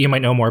 you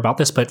might know more about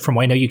this, but from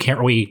what I know, you can't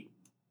really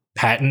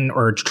patent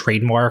or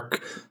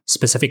trademark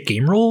specific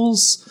game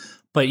rules.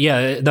 But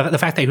yeah, the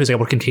fact that he was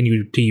able to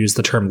continue to use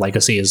the term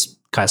legacy is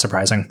kind of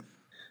surprising.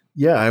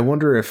 Yeah, I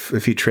wonder if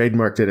he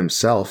trademarked it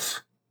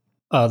himself.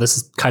 This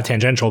is kind of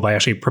tangential, but I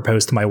actually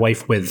proposed to my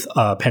wife with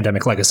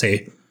Pandemic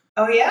Legacy.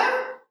 Oh,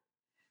 yeah?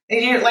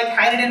 Did you, like,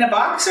 hide it in a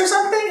box or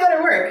something? How'd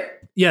it work?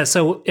 Yeah,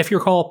 so if you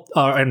recall,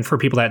 and for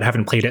people that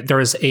haven't played it, there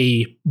is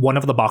one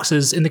of the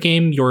boxes in the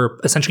game you're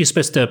essentially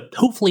supposed to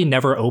hopefully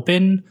never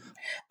open.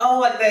 Oh,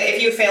 like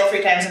if you fail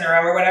 3 times in a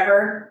row or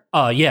whatever?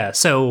 Yeah,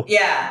 so...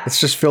 Yeah. It's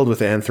just filled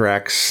with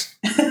anthrax.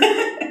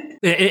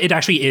 It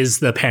actually is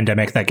the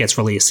pandemic that gets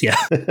released, yeah.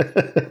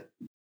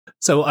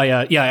 So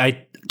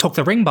I took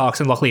the ring box,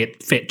 and luckily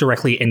it fit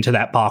directly into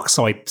that box,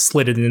 so I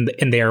slid it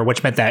in there,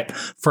 which meant that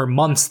for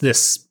months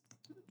this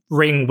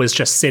ring was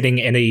just sitting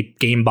in a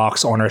game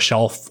box on our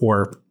shelf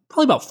for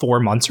probably about 4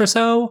 months or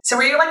so. So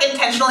were you like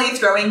intentionally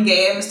throwing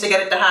games to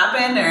get it to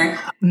happen, or?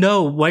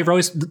 No, I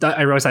realized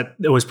that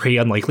it was pretty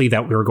unlikely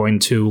that we were going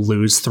to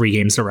lose 3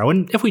 games in a row,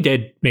 and if we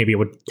did, maybe it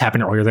would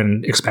happen earlier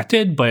than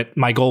expected, but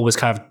my goal was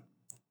kind of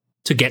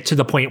to get to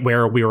the point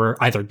where we were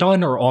either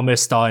done or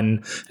almost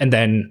done, and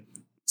then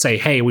say,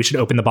 hey, we should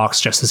open the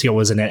box just to see what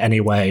was in it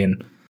anyway.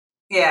 And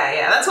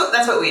yeah, that's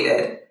what we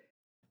did.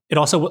 It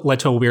also led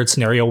to a weird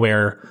scenario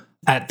where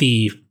at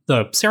the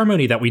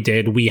ceremony that we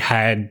did, we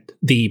had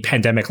the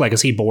Pandemic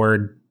Legacy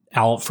board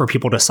out for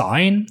people to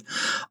sign,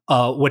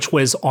 which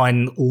was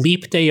on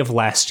Leap Day of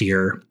last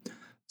year.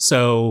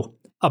 So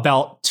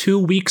about 2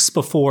 weeks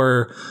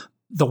before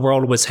the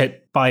world was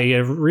hit by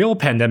a real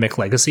Pandemic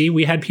Legacy,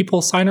 we had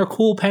people sign our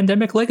cool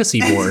Pandemic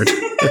Legacy board.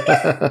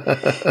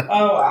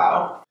 Oh,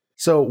 wow.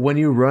 So when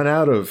you run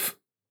out of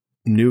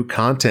new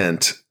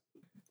content,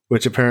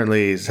 which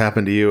apparently has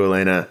happened to you,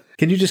 Elena,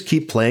 can you just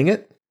keep playing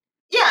it?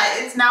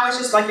 Yeah, it's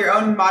just like your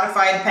own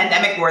modified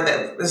pandemic board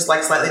that is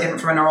like slightly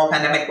different from a normal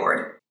pandemic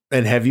board.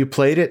 And have you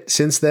played it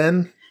since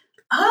then?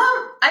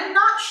 I'm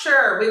not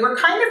sure. We were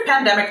kind of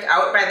pandemicked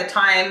out by the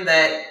time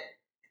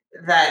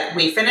that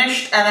we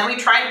finished, and then we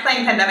tried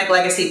playing Pandemic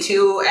Legacy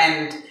 2,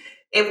 and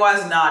it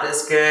was not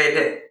as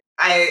good.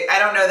 I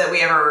don't know that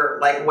we ever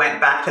like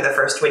went back to the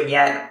first one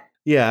yet.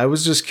 Yeah, I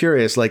was just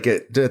curious. Like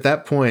at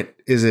that point,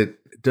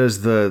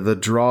 does the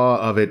draw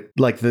of it,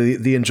 like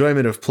the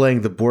enjoyment of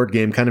playing the board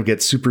game, kind of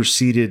get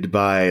superseded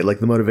by, like,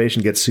 the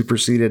motivation gets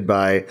superseded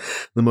by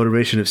the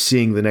motivation of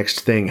seeing the next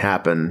thing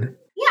happen?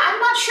 Yeah, I'm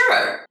not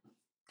sure.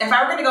 If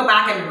I were going to go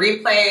back and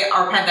replay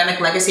our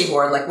Pandemic Legacy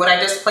board, like, would I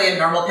just play a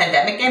normal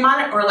pandemic game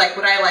on it, or like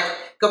would I like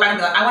go back and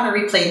be like, I want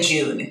to replay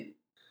June?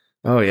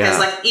 Oh yeah, because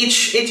like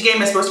each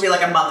game is supposed to be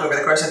like a month over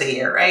the course of the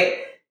year, right?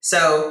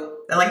 So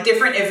like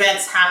different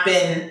events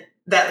happen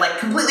that like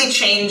completely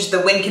change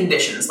the win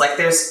conditions. Like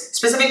there's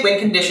specific win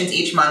conditions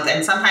each month,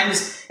 and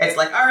sometimes it's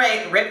like, all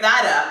right, rip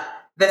that up.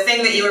 The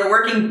thing that you were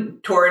working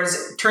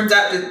towards turns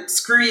out to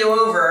screw you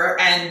over,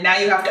 and now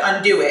you have to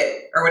undo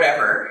it or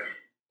whatever.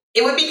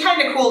 It would be kind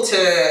of cool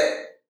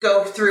to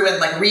go through and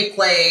like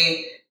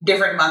replay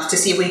different months to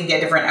see if we can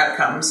get different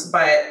outcomes.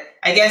 But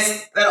I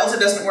guess that also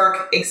doesn't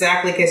work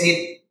exactly because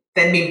you'd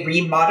then be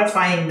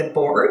remodifying the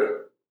board.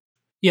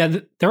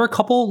 Yeah, there are a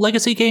couple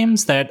legacy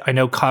games that I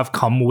know have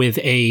come with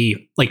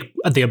the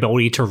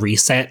ability to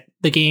reset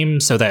the game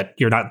so that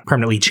you're not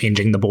permanently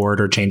changing the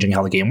board or changing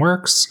how the game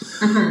works.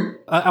 Mm-hmm.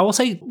 I will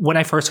say, when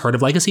I first heard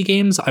of legacy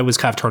games, I was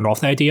kind of turned off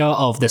the idea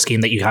of this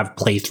game that you have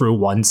play through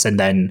once and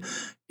then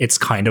it's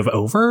kind of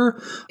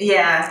over.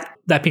 Yeah.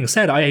 That being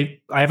said, I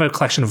have a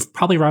collection of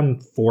probably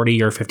around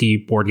 40 or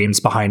 50 board games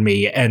behind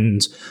me,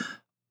 and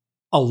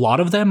a lot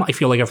of them I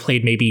feel like I've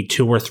played maybe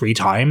 2 or 3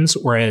 times,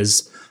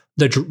 whereas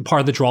the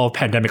part of the draw of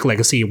Pandemic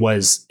Legacy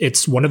was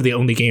it's one of the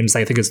only games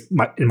I think is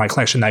in my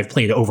collection that I've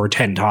played over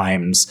 10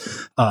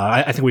 times.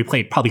 I think we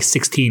played probably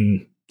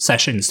 16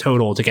 sessions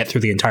total to get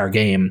through the entire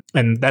game,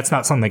 and that's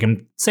not something I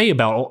can say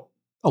about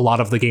a lot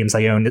of the games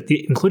I own,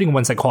 including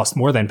ones that cost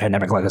more than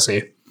Pandemic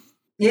Legacy.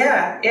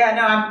 Yeah,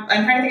 no,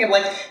 I'm trying to think of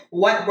like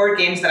what board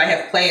games that I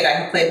have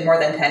played more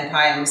than 10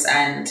 times,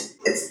 and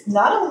it's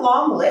not a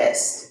long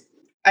list.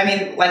 I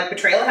mean, like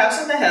Betrayal at House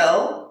on the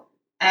Hill,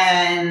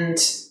 and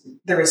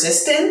The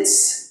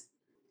Resistance,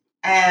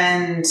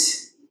 and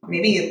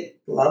maybe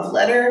Love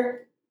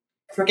Letter,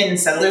 freaking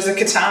Settlers of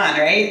Catan,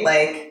 right?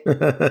 Like,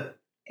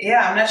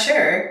 yeah, I'm not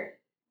sure.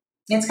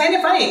 It's kind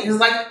of funny because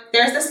like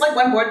there's this like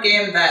one board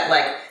game that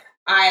like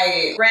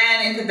I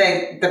ran into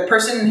the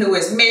person who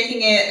was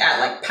making it at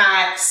like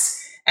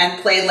PAX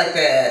and played like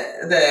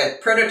the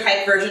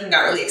prototype version,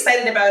 got really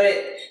excited about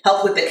it,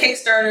 helped with the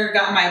Kickstarter,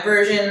 got my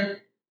version,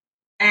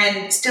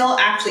 and still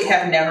actually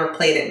have never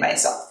played it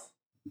myself.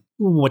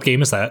 What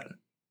game is that?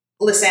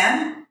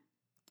 Lisanne.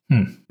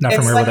 Not it's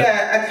familiar like with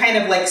it. a kind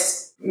of like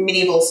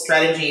medieval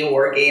strategy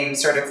war game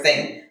sort of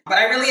thing. But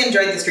I really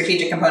enjoyed the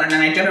strategic component,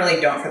 and I generally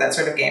don't for that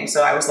sort of game.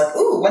 So I was like,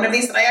 ooh, one of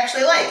these that I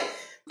actually like.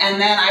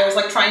 And then I was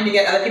like trying to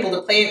get other people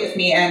to play it with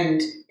me,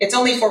 and it's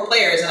only 4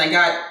 players, and I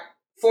got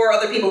 4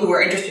 other people who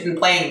were interested in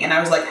playing, and I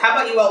was like, how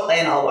about you all play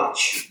and I'll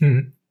watch?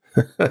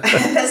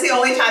 That's the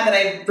only time that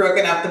I've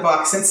broken up the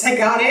box since I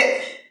got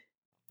it.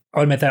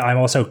 I'll admit that I'm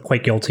also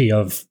quite guilty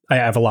of, I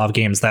have a lot of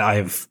games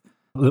that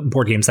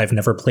board games I've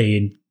never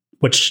played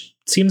which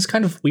seems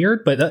kind of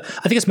weird, but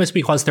I think it's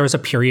mostly because there was a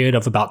period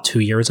of about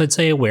 2 years, I'd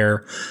say,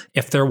 where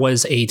if there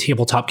was a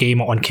tabletop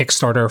game on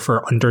Kickstarter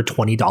for under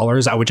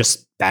 $20, I would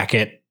just back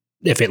it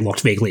if it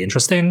looked vaguely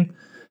interesting.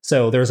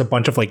 So there's a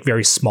bunch of like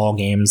very small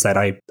games that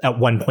I at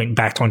one point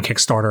backed on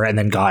Kickstarter and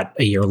then got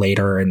a year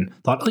later and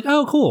thought like,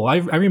 oh, cool. I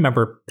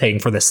remember paying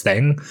for this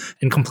thing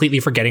and completely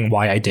forgetting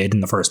why I did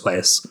in the first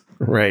place.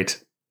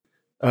 Right.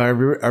 Are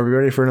we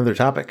ready for another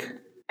topic?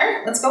 All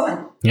right, let's go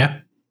on. Yeah.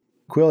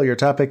 Quill, your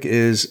topic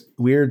is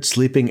weird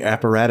sleeping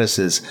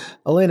apparatuses.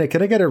 Elena,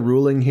 can I get a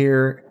ruling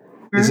here?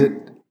 Is it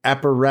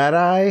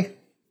apparati?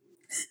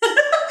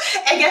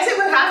 I guess it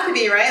would have to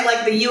be, right?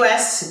 Like the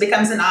US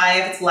becomes an I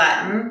if it's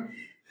Latin.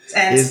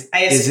 And Is it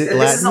this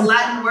Latin? is a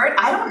Latin word?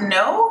 I don't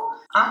know.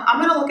 I'm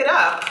going to look it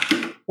up.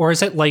 Or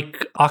is it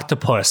like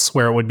octopus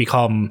where it would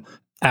become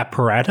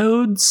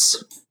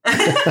apparatodes?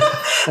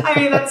 I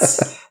mean,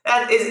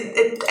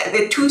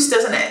 the tus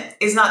doesn't it?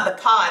 Is not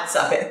the pod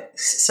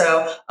suffix.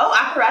 So,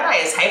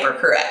 apparati is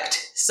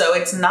hypercorrect. So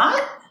it's not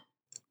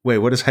Wait,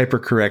 what does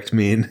hypercorrect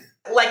mean?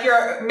 like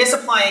you're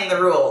misapplying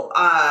the rule.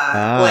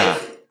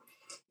 Like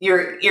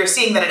you're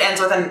seeing that it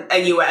ends with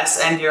a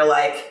US and you're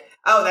like,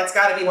 oh, that's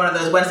got to be one of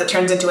those ones that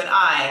turns into an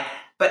I.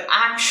 But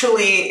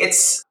actually,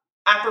 it's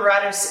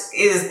apparatus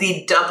is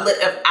the doublet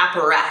of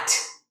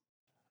apparat.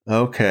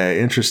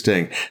 Okay,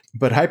 interesting.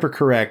 But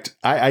hypercorrect,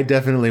 I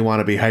definitely want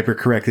to be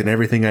hypercorrect in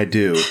everything I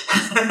do.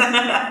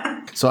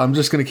 So I'm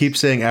just going to keep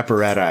saying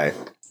apparati.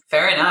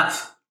 Fair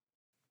enough.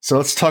 So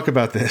let's talk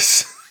about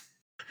this.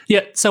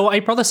 Yeah, so I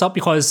brought this up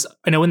because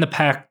I know in the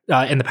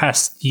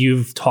past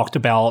you've talked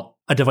about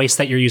a device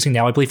that you're using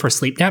now, I believe, for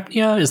sleep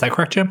apnea. Is that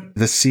correct, Jim?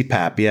 The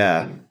CPAP,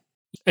 yeah.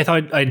 I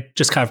thought I'd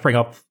just kind of bring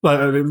up,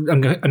 I'm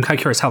kind of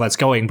curious how that's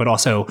going, but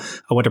also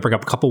I want to bring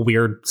up a couple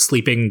weird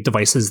sleeping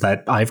devices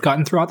that I've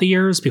gotten throughout the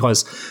years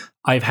because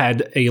I've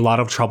had a lot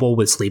of trouble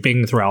with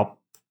sleeping throughout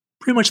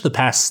pretty much the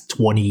past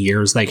 20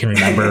 years that I can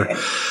remember.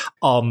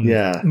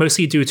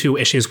 Mostly due to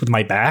issues with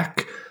my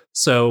back.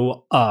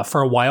 So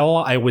for a while,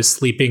 I was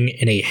sleeping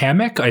in a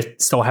hammock. I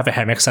still have a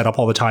hammock set up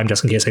all the time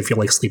just in case I feel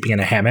like sleeping in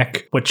a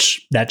hammock,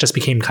 which that just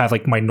became kind of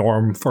like my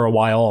norm for a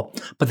while.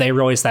 But then I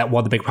realized that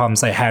one of the big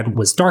problems I had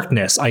was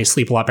darkness. I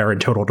sleep a lot better in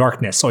total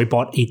darkness. So I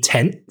bought a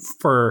tent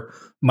for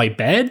my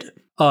bed.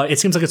 It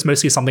seems like it's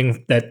mostly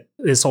something that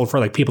is sold for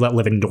like people that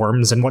live in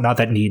dorms and whatnot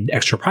that need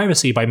extra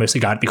privacy, but I mostly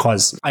got it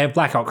because I have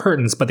blackout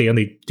curtains, but they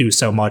only do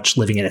so much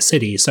living in a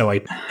city. So I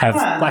have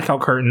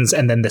blackout curtains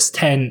and then this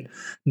tent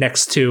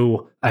next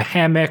to a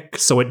hammock.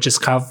 So it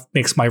just kind of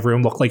makes my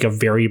room look like a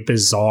very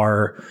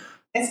bizarre...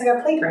 It's like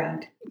a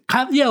playground.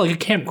 Like a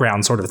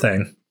campground sort of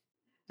thing.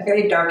 A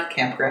very dark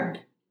campground.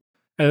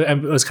 I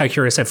was kind of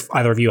curious if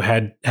either of you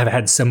have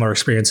had similar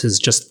experiences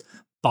just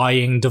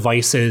buying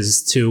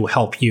devices to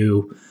help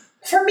you.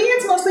 For me,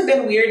 it's mostly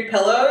been weird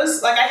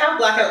pillows. Like, I have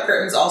blackout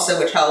curtains also,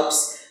 which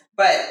helps.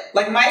 But,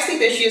 like, my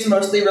sleep issues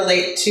mostly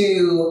relate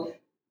to...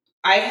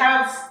 I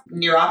have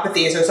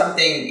neuropathies or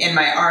something in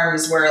my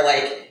arms where,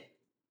 like,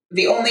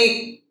 the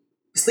only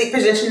sleep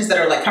positions that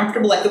are, like,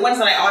 comfortable, like, the ones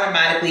that I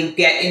automatically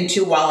get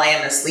into while I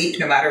am asleep,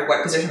 no matter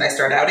what position I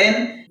start out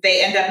in,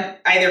 they end up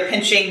either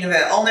pinching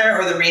the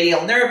ulnar or the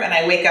radial nerve, and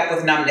I wake up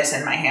with numbness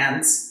in my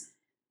hands.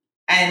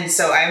 And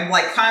so I'm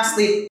like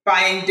constantly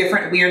buying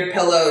different weird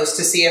pillows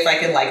to see if I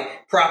can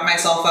like prop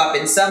myself up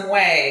in some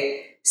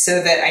way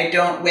so that I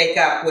don't wake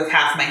up with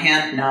half my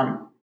hand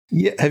numb.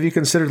 Yeah. Have you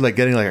considered like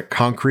getting like a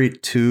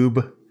concrete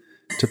tube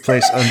to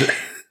place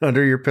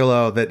under your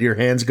pillow that your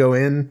hands go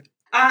in?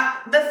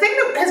 The thing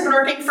that has been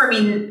working for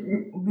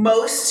me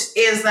most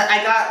is that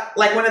I got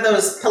like one of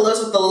those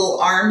pillows with the little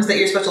arms that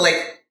you're supposed to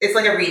like, it's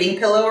like a reading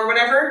pillow or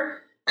whatever.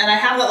 And I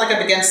have that like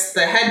up against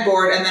the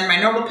headboard, and then my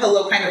normal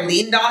pillow kind of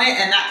leaned on it,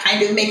 and that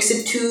kind of makes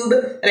a tube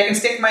that I can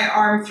stick my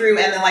arm through.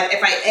 And then like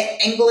if I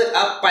angle it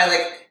up by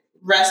like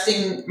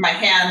resting my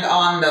hand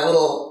on the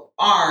little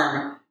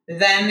arm,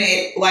 then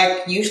it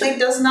like usually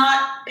does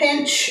not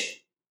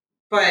pinch,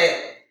 but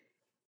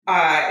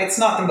it's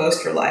not the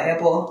most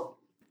reliable.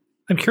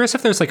 I'm curious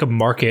if there's like a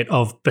market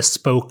of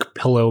bespoke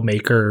pillow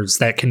makers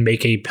that can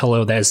make a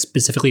pillow that is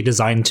specifically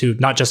designed to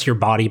not just your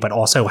body, but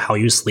also how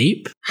you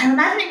sleep. I'm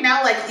imagining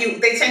now, like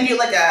they send you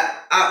like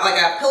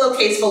a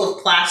pillowcase full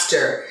of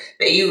plaster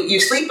that you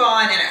sleep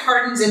on, and it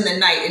hardens in the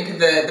night into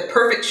the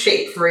perfect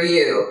shape for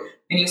you.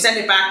 And you send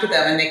it back to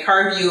them, and they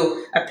carve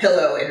you a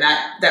pillow in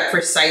that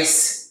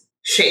precise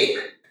shape.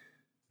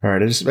 All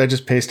right, I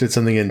just pasted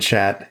something in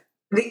chat.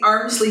 The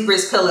arm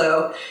sleeper's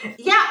pillow.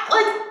 Yeah,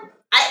 like.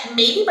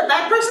 Maybe, but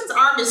that person's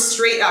arm is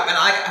straight up,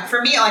 and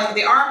for me, like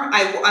the arm,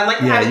 I like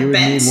to have it bent. Yeah, you would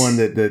need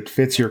one that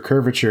fits your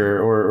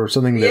curvature or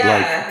something that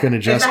like can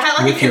adjust with your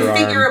arm. If I had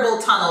like a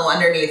configurable tunnel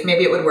underneath,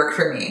 maybe it would work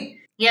for me.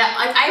 Yeah,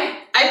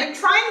 I've been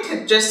trying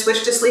to just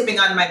switch to sleeping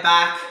on my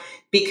back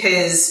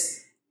because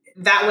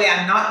that way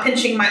I'm not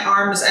pinching my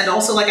arms, and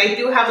also like I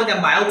do have like a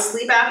mild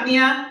sleep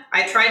apnea.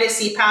 I tried a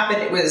CPAP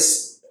and it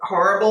was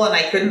horrible, and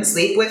I couldn't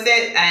sleep with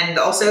it, and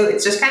also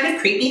it's just kind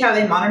of creepy how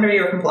they monitor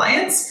your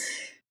compliance.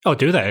 Oh,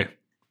 do they?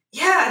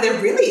 Yeah,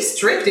 they're really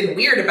strict and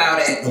weird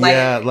about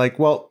it.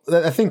 Well,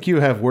 I think you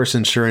have worse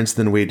insurance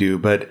than we do,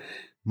 but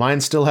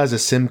mine still has a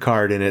SIM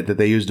card in it that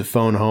they use to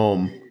phone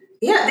home.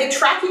 Yeah, they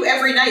track you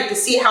every night to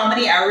see how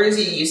many hours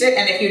you use it,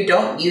 and if you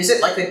don't use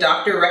it, like the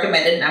doctor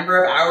recommended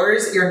number of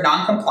hours, you're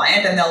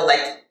non-compliant, and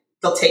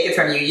they'll take it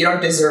from you. You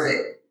don't deserve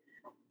it.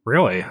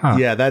 Really? Huh.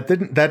 Yeah, that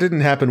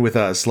didn't happen with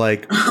us.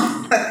 Like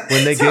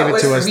when they gave it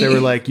to us, they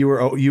were like,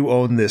 "You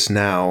own this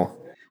now."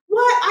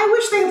 What? I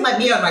wish they had let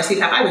me own my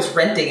sleep app. I was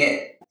renting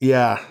it.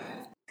 Yeah.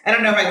 I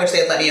don't know if I wish they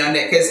had let me own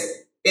it, because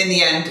in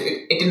the end,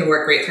 it didn't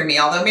work great for me.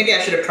 Although maybe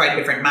I should have tried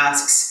different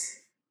masks,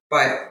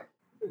 but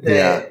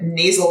the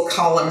nasal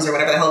columns or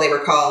whatever the hell they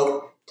were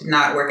called did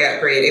not work out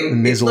great.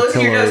 It blows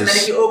in your nose, and then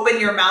if you open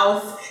your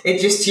mouth,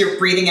 you're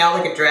breathing out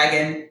like a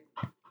dragon.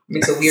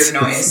 Makes a weird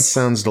noise.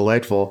 Sounds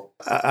delightful.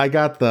 I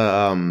got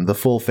the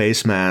full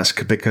face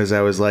mask because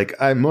I was like,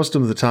 most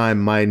of the time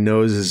my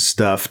nose is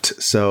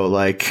stuffed, so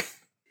like,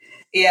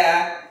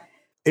 yeah,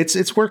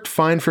 it's worked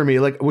fine for me.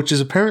 Like, which is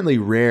apparently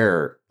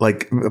rare.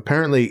 Like,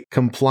 apparently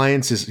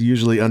compliance is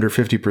usually under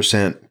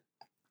 50%.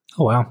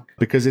 Oh wow!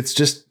 Because it's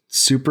just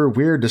super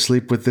weird to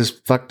sleep with this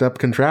fucked up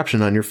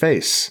contraption on your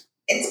face.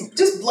 It's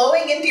just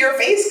blowing into your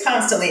face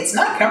constantly. It's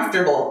not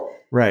comfortable.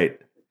 Right.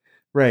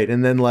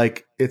 And then,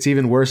 like, it's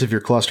even worse if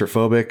you're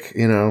claustrophobic,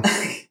 you know?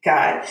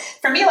 God.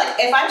 For me, like,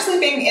 if I'm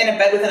sleeping in a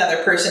bed with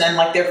another person and,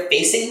 like, they're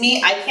facing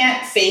me, I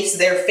can't face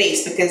their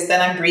face because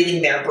then I'm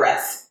breathing their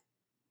breath.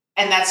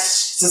 And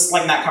that's just,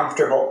 like, not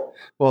comfortable.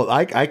 Well,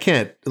 I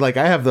can't. Like,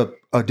 I have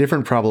a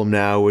different problem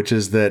now, which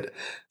is that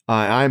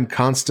I'm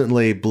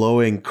constantly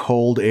blowing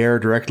cold air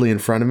directly in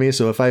front of me.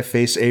 So if I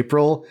face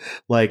April,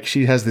 like,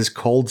 she has this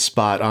cold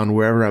spot on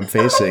wherever I'm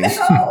facing.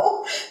 Oh,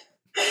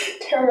 no.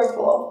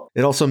 Terrible.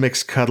 It also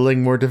makes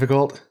cuddling more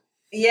difficult.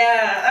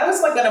 Yeah, that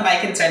was like one of my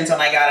concerns when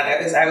I got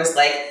it. I was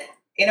like,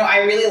 I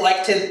really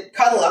like to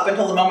cuddle up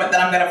until the moment that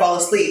I'm going to fall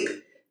asleep.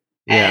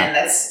 Yeah. And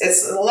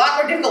it's a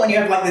lot more difficult when you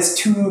have like this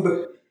tube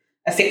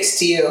affixed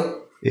to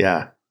you.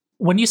 Yeah.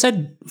 When you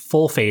said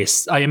full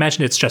face, I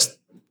imagine it's just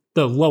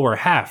the lower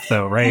half,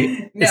 though, right?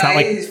 No, it's not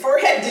like it's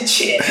forehead to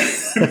chin.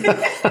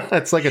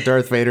 It's like a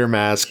Darth Vader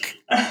mask.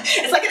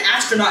 It's like an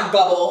astronaut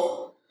bubble.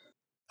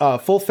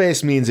 Full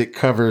face means it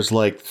covers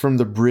like from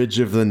the bridge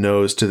of the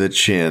nose to the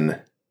chin.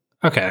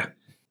 Okay.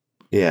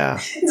 Yeah.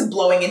 It's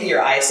blowing into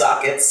your eye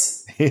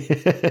sockets.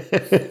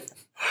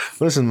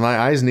 Listen, my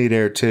eyes need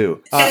air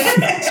too.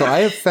 So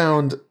I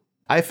found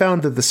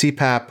that the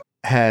CPAP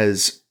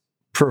has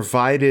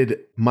provided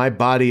my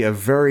body a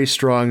very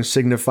strong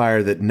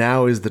signifier that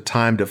now is the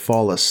time to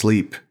fall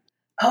asleep.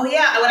 Oh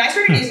yeah, when I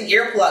started using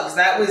earplugs,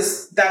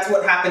 that's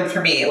what happened for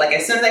me. Like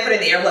as soon as I put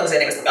in the earplugs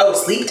in, it was like, oh,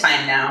 sleep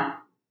time now.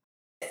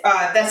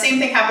 That same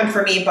thing happened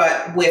for me,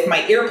 but with my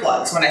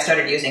earplugs when I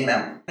started using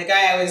them. The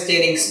guy I was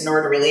dating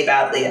snored really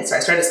badly, and so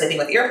I started sleeping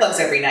with earplugs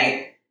every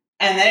night.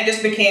 And then it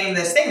just became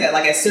this thing that,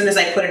 like, as soon as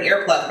I put in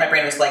earplugs, my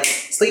brain was like,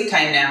 sleep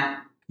time now.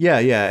 Yeah.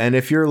 And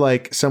if you're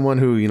like someone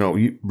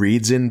who,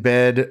 reads in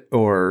bed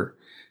or,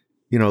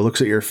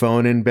 looks at your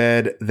phone in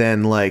bed,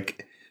 then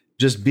like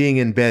just being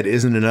in bed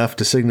isn't enough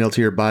to signal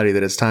to your body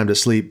that it's time to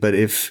sleep. But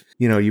if,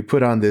 you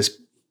put on this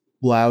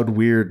loud,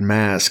 weird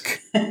mask...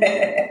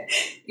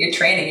 You're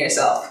training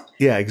yourself.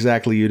 Yeah,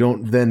 exactly. You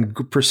don't then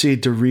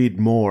proceed to read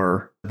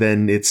more,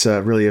 then it's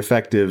really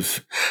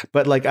effective.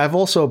 But like I've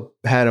also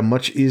had a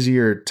much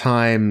easier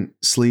time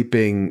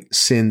sleeping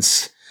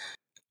since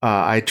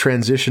I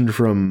transitioned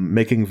from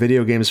making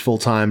video games full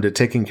time to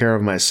taking care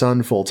of my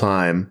son full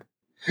time.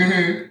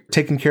 Mm-hmm.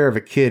 Taking care of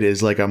a kid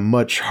is like a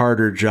much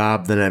harder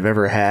job than I've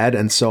ever had.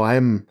 And so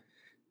I'm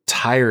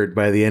tired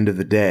by the end of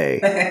the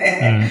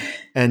day.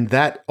 And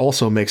that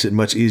also makes it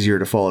much easier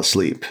to fall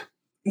asleep.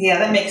 Yeah,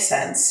 that makes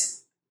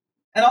sense.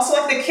 And also,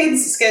 like, the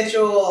kids'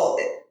 schedule,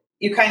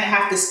 you kind of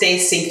have to stay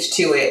synced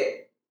to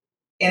it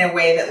in a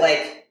way that,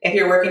 like, if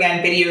you're working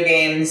on video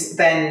games,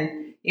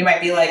 then you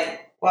might be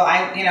like, well,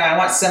 I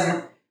want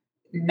some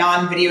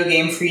non-video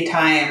game free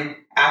time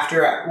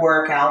after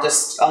work, and I'll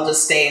just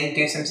stay and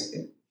do some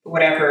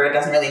whatever. It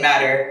doesn't really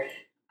matter,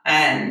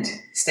 and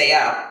stay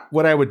up.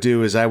 What I would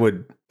do is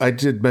I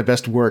did my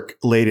best work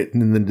late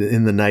in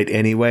the night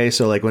anyway.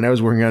 So like when I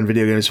was working on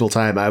video games full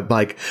time,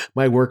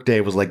 my work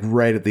day was like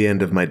right at the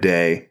end of my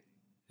day.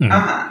 Mm-hmm.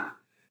 Uh-huh.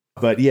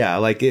 But yeah,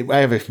 like I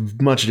have a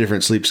much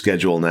different sleep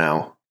schedule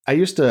now. I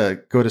used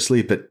to go to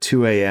sleep at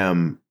 2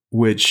 a.m.,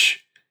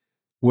 which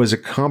was a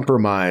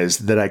compromise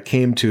that I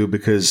came to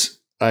because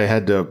I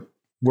had to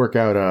work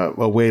out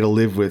a way to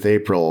live with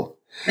April.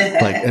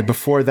 And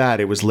before that,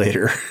 it was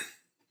later.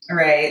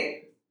 Right.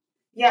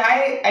 Yeah,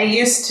 I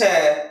used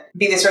to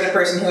be the sort of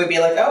person who would be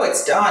like, oh,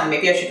 it's dawn.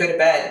 Maybe I should go to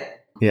bed.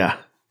 Yeah.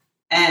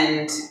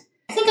 And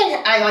I think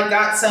I like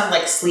got some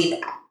like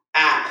sleep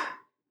app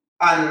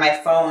on my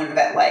phone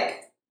that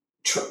like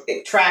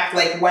tracked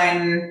like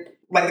when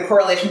like the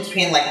correlations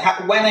between like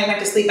when I went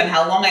to sleep and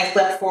how long I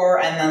slept for,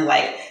 and then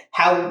like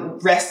how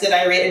rested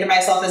I rated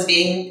myself as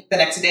being the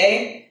next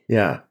day.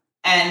 Yeah.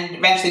 And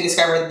eventually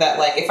discovered that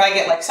like if I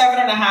get like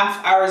 7.5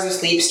 hours of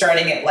sleep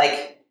starting at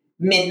like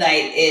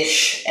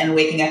midnight-ish and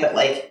waking up at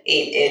like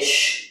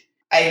 8-ish,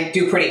 I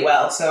do pretty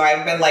well. So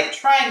I've been like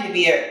trying to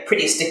be a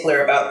pretty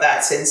stickler about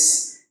that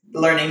since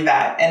learning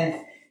that,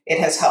 and it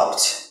has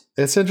helped.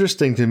 It's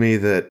interesting to me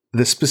that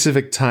the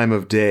specific time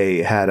of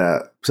day had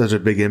such a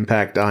big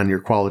impact on your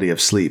quality of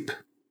sleep.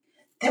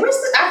 There was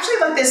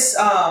actually like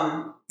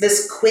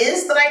this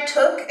quiz that I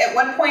took at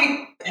one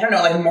point. I don't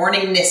know, like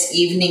morningness,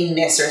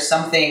 eveningness, or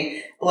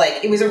something.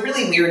 Like it was a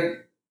really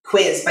weird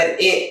quiz, but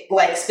it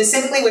like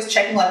specifically was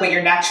checking like what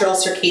your natural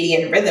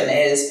circadian rhythm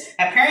is.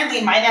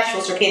 Apparently my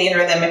natural circadian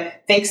rhythm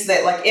thinks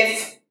that like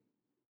if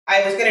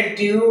I was going to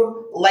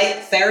do light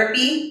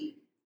therapy,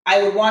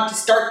 I would want to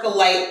start the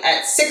light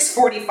at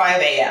 6:45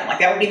 a.m. Like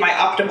that would be my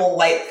optimal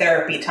light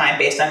therapy time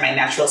based on my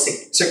natural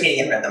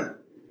circadian rhythm.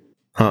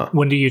 Huh.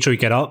 When do you usually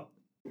get up?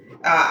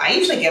 I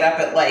usually get up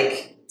at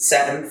like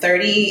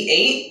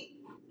 7:38.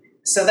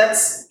 So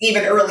that's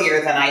even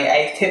earlier than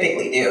I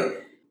typically do.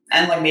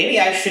 And like maybe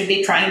I should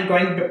be going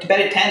to bed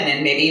at 10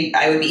 and maybe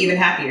I would be even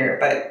happier.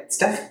 But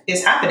stuff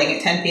is happening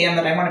at 10 p.m.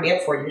 that I want to be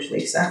up for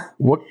usually. So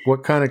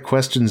What kind of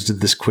questions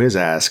did this quiz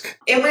ask?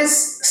 it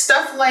was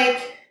stuff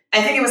like,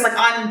 I think it was like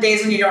on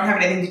days when you don't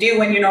have anything to do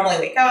when you normally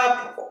wake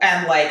up.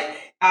 And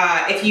like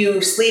if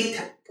you sleep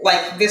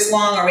like this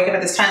long or wake up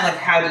at this time, like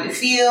how do you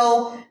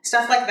feel?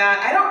 Stuff like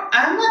that.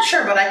 I'm not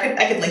sure, but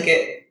I could link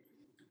it.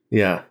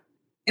 Yeah.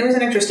 It was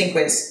an interesting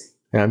quiz.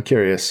 Yeah, I'm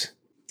curious.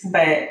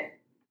 But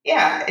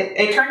yeah,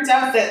 it turns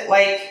out that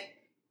like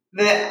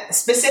the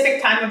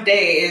specific time of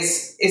day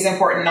is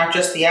important, not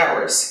just the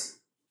hours.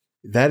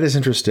 That is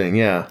interesting,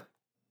 yeah.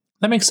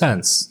 That makes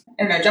sense.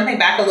 I don't know, jumping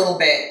back a little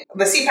bit,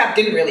 the CPAP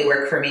didn't really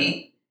work for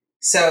me.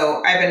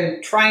 So I've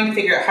been trying to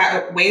figure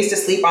out ways to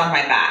sleep on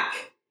my back.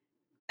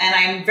 And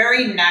I'm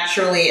very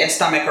naturally a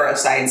stomach or a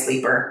side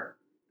sleeper.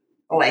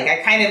 Like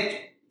I kind of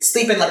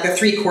sleep in like the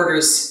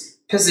 3/4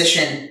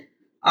 position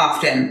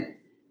often.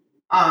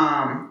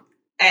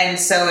 And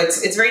so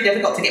it's very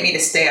difficult to get me to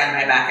stay on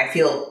my back. I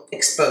feel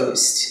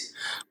exposed.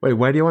 Wait,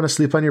 why do you want to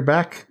sleep on your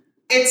back?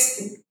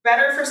 It's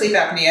better for sleep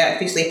apnea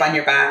if you sleep on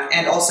your back.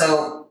 And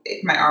also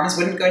my arms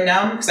wouldn't go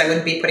numb because I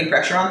wouldn't be putting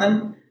pressure on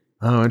them.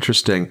 Oh,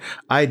 interesting.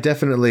 I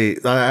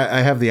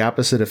have the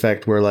opposite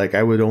effect where like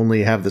I would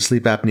only have the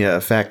sleep apnea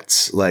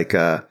effects. Like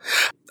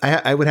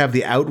I would have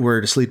the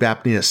outward sleep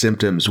apnea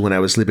symptoms when I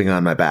was sleeping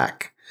on my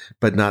back,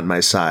 but not my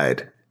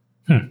side.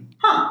 Huh.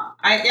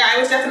 I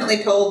was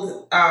definitely told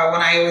when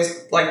I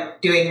was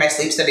like doing my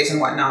sleep studies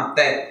and whatnot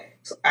that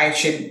I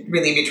should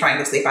really be trying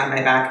to sleep on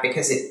my back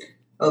because it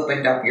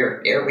opened up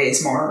your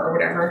airways more or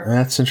whatever.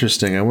 That's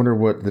interesting. I wonder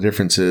what the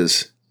difference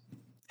is.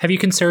 Have you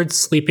considered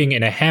sleeping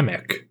in a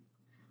hammock?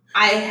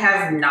 I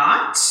have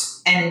not,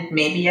 and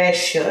maybe I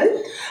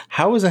should.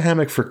 How is a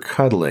hammock for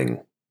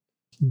cuddling?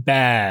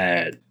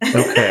 Bad.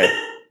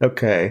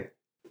 Okay.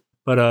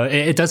 But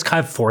it does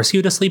kind of force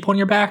you to sleep on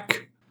your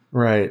back.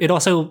 Right. It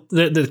also,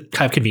 the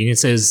kind of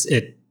convenience is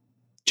it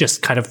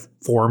just kind of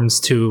forms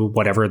to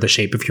whatever the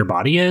shape of your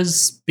body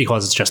is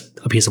because it's just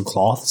a piece of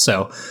cloth.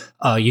 So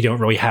you don't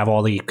really have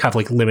all the kind of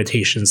like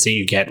limitations that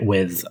you get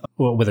with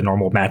a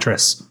normal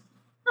mattress.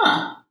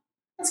 Huh.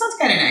 That sounds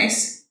kind of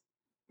nice.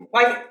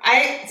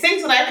 Like,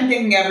 things that I've been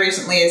thinking of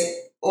recently is,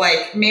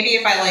 like, maybe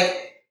if I,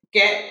 like,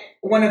 get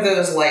one of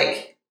those,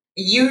 like,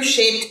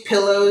 U-shaped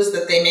pillows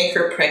that they make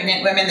for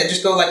pregnant women that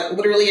just go, like,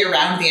 literally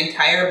around the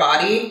entire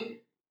body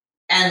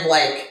and,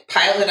 like,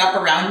 pile it up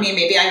around me,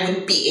 maybe I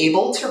wouldn't be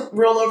able to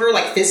roll over,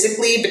 like,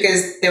 physically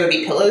because there would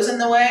be pillows in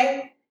the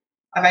way.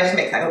 If I just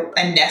make, like,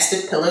 a nest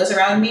of pillows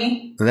around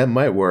me. That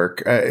might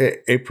work.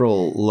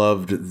 April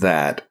loved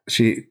that.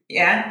 She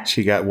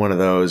got one of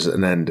those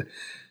and then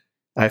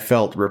I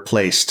felt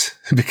replaced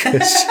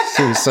because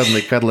she was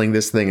suddenly cuddling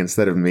this thing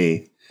instead of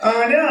me.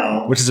 Oh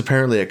no! Which is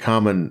apparently a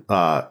common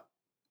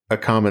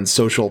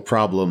social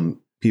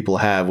problem people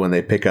have when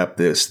they pick up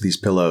these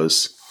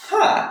pillows.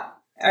 Huh?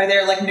 Are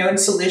there like known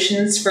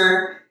solutions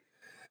for?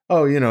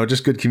 Oh,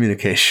 just good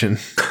communication.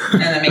 No,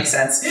 that makes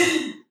sense.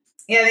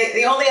 Yeah,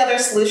 the only other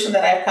solution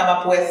that I've come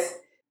up with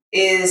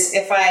is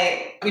if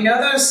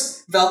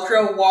those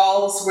Velcro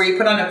walls where you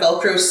put on a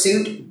Velcro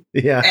suit.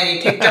 Yeah. And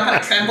you jump on a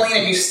trampoline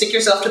and you stick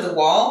yourself to the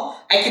wall.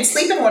 I could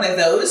sleep in one of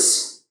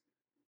those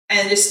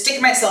and just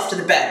stick myself to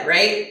the bed,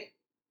 right?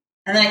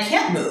 And then I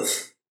can't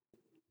move.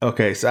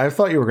 Okay, so I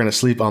thought you were going to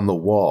sleep on the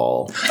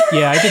wall.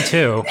 Yeah, I did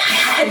too.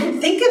 I didn't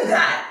think of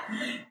that.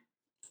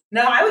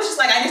 No, I was just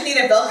like, I just need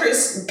a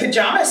Velcro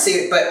pajama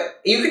suit,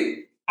 but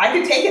I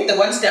could take it the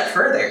one step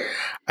further.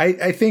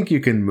 I think you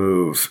can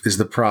move is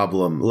the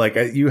problem. Like,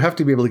 you have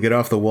to be able to get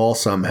off the wall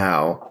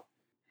somehow.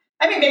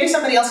 I mean, maybe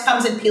somebody else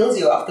comes and peels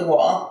you off the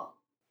wall.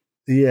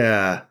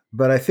 Yeah,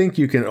 but I think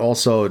you can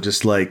also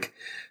just like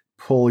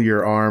pull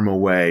your arm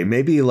away.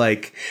 Maybe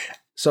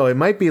so it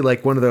might be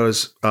like one of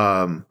those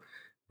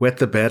wet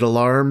the bed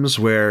alarms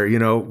where,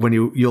 when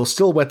you'll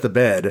still wet the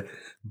bed,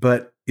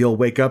 but you'll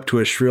wake up to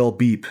a shrill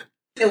beep.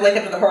 You'll wake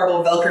up to the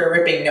horrible Velcro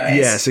ripping noise.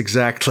 Yes,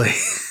 exactly.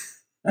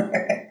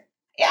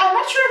 Yeah, I'm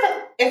not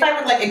sure if I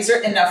would like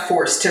exert enough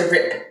force to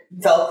rip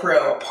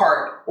Velcro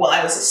apart while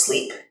I was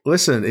asleep.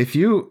 Listen, if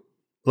you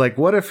Like,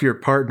 what if your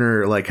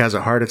partner like has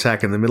a heart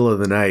attack in the middle of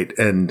the night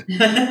and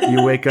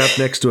you wake up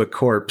next to a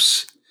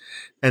corpse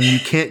and you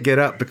can't get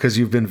up because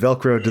you've been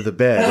Velcroed to the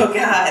bed? Oh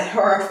God,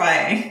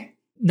 horrifying.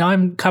 Now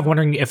I'm kind of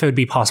wondering if it would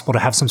be possible to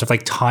have some sort of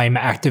like time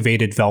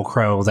activated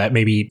Velcro that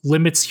maybe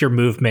limits your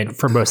movement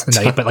for most of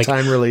the night, but like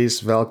time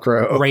release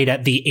Velcro. Right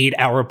at the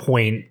 8-hour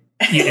point,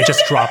 it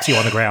just drops you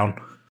on the ground.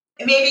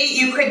 Maybe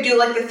you could do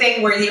like the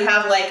thing where you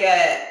have like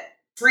a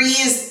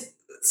freeze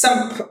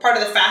some part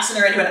of the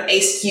fastener into an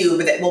ice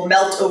cube that will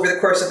melt over the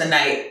course of the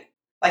night.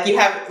 Like you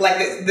have like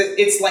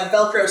it's like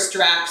Velcro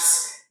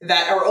straps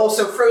that are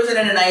also frozen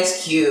in an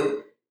ice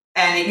cube,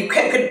 and you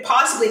could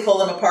possibly pull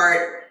them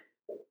apart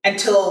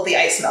until the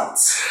ice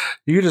melts.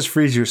 You could just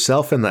freeze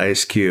yourself in the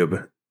ice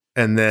cube,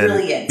 and then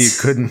Brilliant.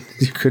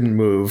 you couldn't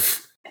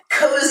move.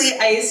 Cozy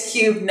ice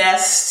cube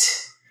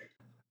nest.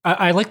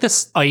 I like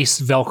this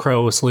ice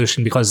Velcro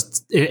solution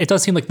because it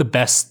does seem like the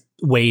best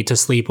way to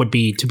sleep would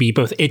be to be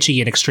both itchy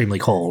and extremely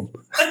cold.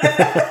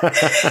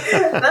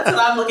 That's what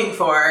I'm looking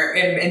for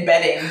in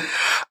bedding.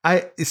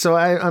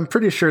 I'm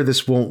pretty sure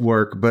this won't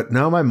work, but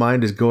now my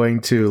mind is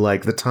going to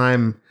like the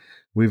time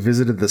we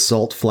visited the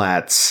salt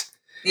flats.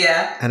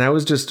 Yeah. And I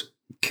was just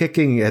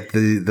kicking at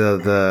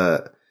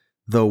the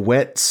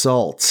wet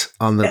salt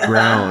on the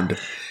ground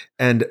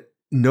and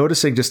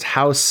noticing just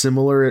how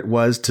similar it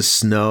was to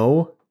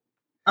snow.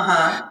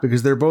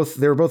 Because they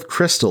were both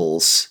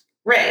crystals.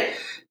 Right.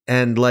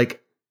 And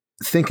like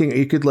thinking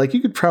you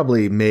could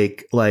probably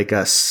make like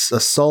a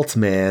salt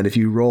man if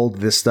you rolled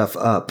this stuff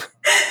up.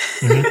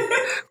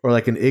 Or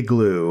like an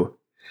igloo.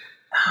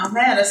 Oh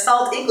man, a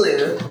salt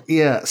igloo.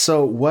 Yeah,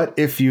 so what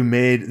if you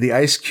made the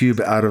ice cube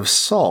out of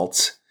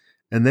salt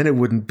and then it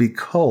wouldn't be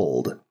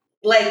cold?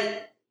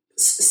 Like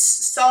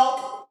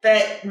salt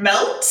that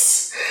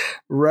melts?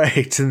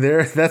 Right, and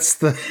that's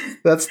the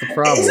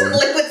problem. Isn't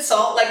liquid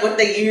salt like what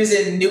they use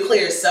in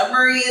nuclear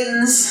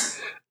submarines?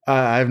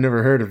 I've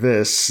never heard of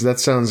this. That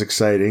sounds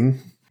exciting.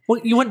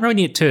 Well, you wouldn't really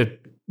need it to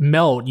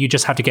melt. You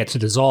just have to get to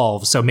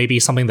dissolve. So maybe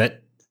something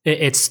that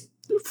it's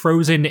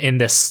frozen in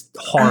this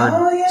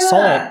hard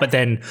salt, but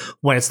then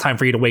when it's time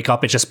for you to wake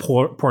up, it just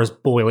pours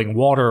boiling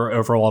water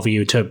over all of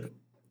you to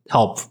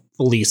help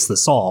release the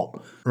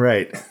salt.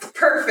 Right.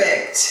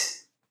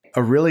 Perfect.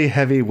 A really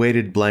heavy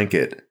weighted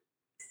blanket.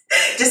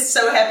 Just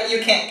so heavy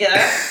you can't get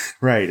up.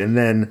 Right, and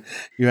then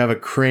you have a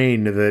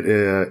crane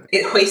that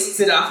it hoists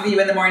it off of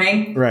you in the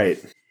morning.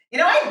 Right. You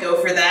know, I'd go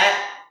for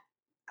that.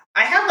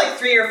 I have like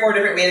 3 or 4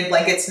 different weighted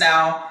blankets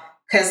now.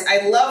 Because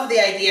I love the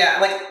idea,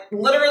 like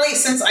literally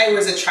since I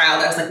was a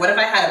child, I was like, what if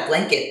I had a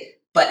blanket,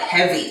 but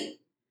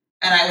heavy?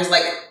 And I was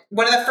like,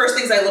 one of the first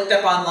things I looked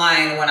up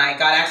online when I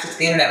got access to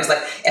the internet was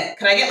like,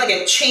 can I get like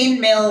a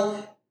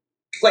chainmail,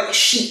 like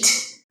sheet?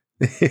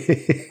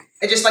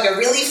 Just like a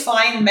really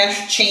fine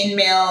mesh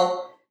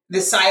chainmail,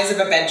 the size of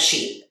a bed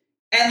sheet.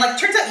 And like,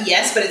 turns out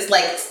yes, but it's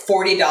like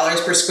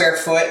 $40 per square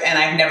foot. And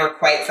I've never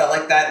quite felt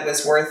like that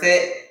was worth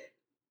it.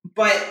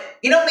 But,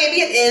 you know,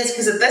 maybe it is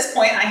because at this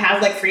point I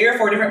have like 3 or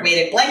 4 different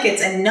weighted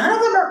blankets and none of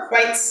them are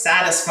quite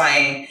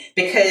satisfying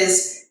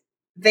because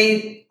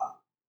they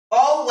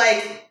all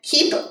like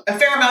keep a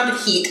fair amount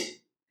of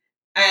heat.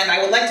 And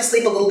I would like to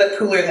sleep a little bit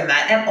cooler than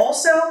that. And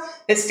also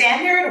the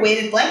standard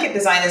weighted blanket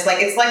design is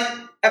like, it's like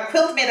a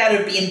quilt made out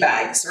of bean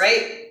bags,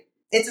 right?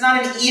 It's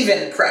not an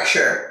even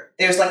pressure.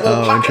 There's like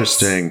little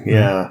pockets. Interesting.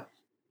 Yeah.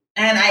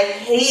 And I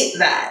hate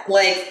that.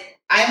 Like,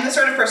 I'm the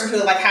sort of person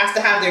who like has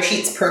to have their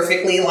sheets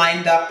perfectly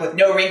lined up with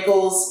no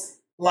wrinkles,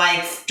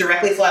 lying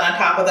directly flat on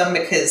top of them,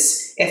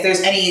 because if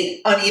there's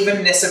any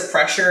unevenness of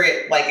pressure,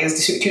 it like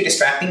is too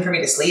distracting for me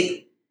to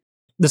sleep.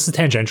 This is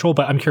tangential,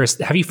 but I'm curious,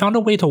 have you found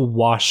a way to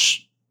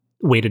wash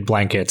weighted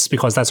blankets?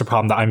 Because that's a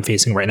problem that I'm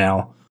facing right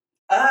now.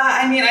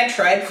 I mean, I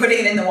tried putting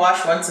it in the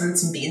wash once and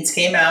some beads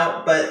came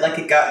out, but like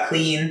it got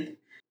clean.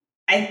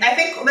 I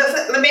think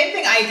the main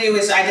thing I do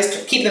is I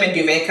just keep them in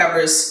duvet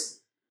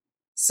covers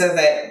so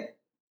that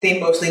they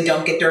mostly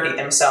don't get dirty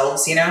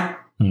themselves, you know?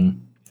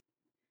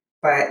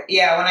 But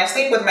yeah, when I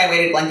sleep with my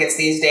weighted blankets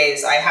these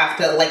days, I have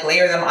to like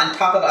layer them on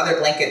top of other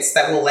blankets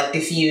that will like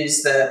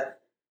diffuse the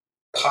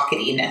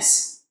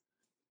pocketiness.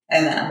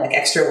 And then I'm like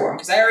extra warm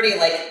because I already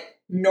like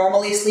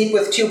normally sleep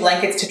with 2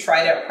 blankets to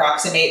try to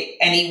approximate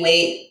any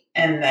weight.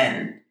 And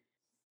then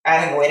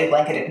adding a weighted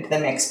blanket into the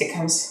mix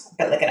becomes a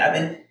bit like an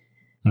oven.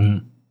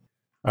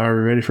 Are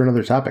we ready for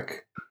another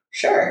topic?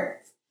 Sure.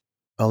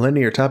 Eleni,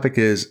 your topic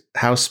is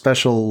how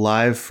special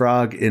live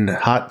frog in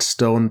hot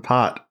stone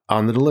pot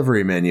on the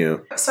delivery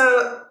menu.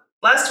 So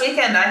last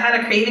weekend I had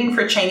a craving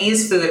for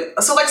Chinese food.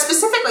 So like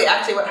specifically,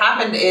 actually what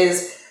happened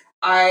is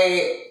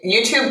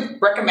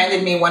YouTube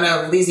recommended me one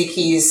of Lizzie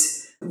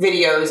Key's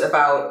videos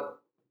about,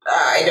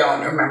 I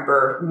don't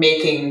remember,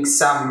 making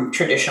some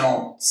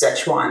traditional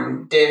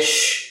Szechuan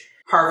dish,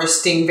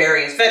 harvesting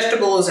various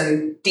vegetables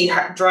and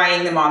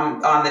drying them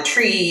on the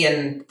tree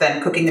and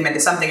then cooking them into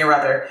something or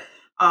other.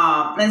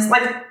 And it's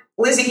like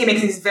Lizzie Key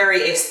makes these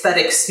very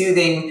aesthetic,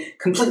 soothing,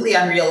 completely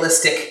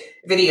unrealistic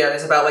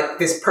videos about like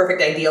this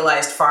perfect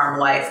idealized farm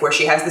life where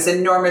she has this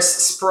enormous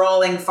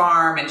sprawling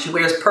farm and she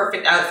wears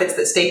perfect outfits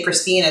that stay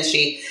pristine as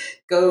she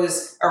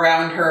goes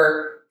around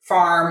her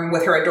farm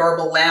with her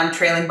adorable lamb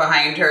trailing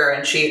behind her,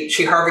 and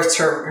she harvests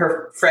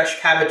her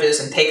fresh cabbages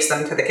and takes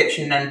them to the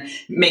kitchen and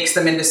makes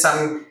them into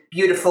some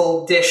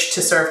beautiful dish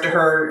to serve to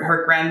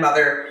her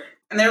grandmother.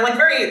 And they're like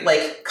very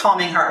like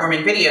calming,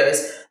 heartwarming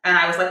videos. And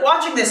I was like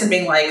watching this and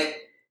being like,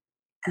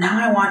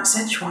 now I want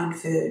Sichuan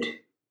food.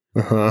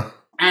 Uh-huh.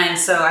 And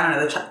so I don't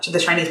know, the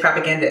Chinese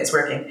propaganda is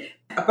working.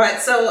 But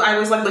so I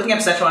was like looking up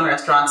Sichuan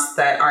restaurants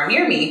that are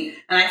near me,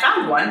 and I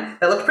found one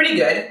that looked pretty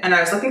good. And I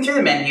was looking through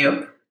the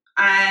menu,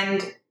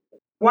 and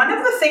one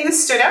of the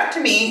things stood out to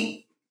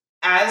me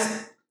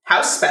as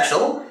house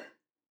special,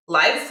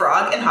 live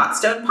frog and hot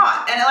stone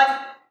pot. And like,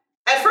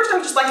 at first I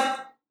was just like,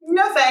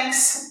 no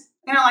thanks.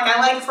 You know, like I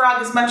like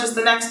frog as much as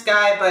the next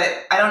guy,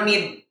 but I don't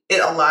need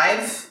it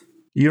alive.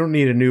 You don't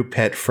need a new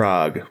pet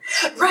frog.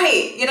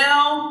 Right, you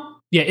know?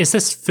 Yeah, is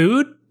this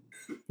food?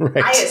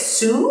 Right. I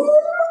assume?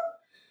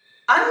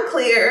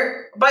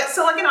 Unclear. But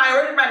so like, you know, I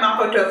ordered my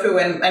mapo tofu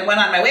and went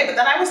on my way, but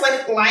then I was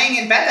like lying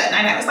in bed that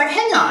night and I was like,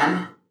 hang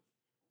on.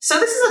 So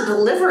this is a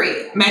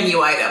delivery menu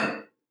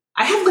item.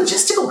 I have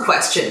logistical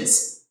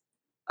questions.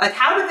 Like,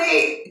 how do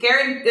they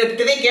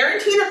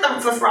guarantee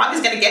that the frog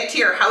is going to get to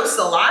your house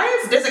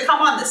alive? Does it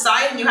come on the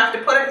side and you have to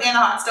put it in a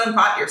hot stone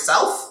pot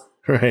yourself?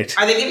 Right.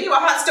 Are they giving you a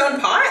hot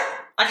stone pot?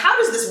 Like, how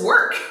does this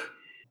work?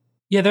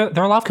 Yeah, there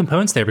are a lot of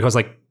components there because,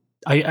 like,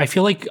 I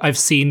feel like I've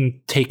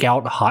seen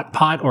takeout hot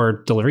pot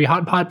or delivery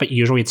hot pot, but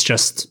usually it's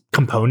just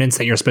components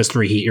that you're supposed to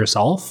reheat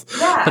yourself.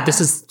 Yeah. But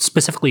this is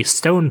specifically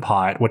stone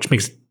pot, which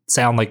makes it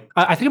sound like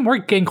I think I'm more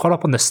getting caught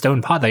up on the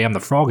stone pot than I am the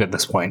frog at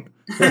this point.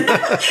 Like,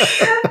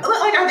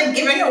 are they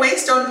giving away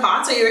stone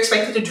pots? Are you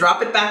expected to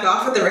drop it back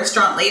off at the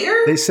restaurant later?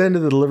 They send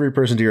the delivery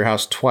person to your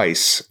house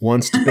twice,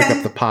 once to pick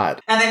up the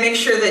pot. And they make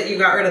sure that you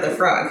got rid of the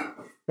frog.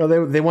 Well,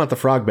 they want the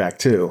frog back,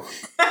 too.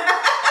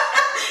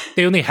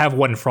 They only have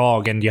one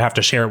frog, and you have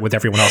to share it with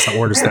everyone else that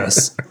orders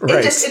this.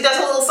 Right. It does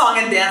a little song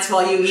and dance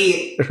while you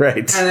eat. Right.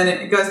 And then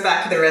it goes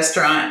back to the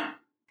restaurant.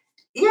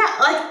 Yeah,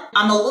 like,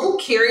 I'm a little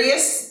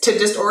curious to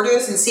just order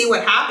this and see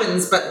what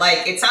happens, but,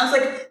 like, it sounds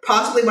like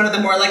possibly one of the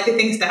more likely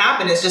things to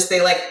happen is just they,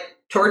 like,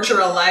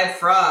 torture a live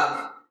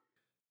frog.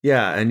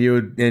 Yeah, and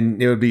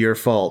it would be your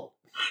fault.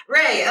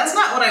 Right, that's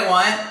not what I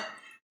want.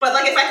 But,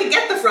 like, if I could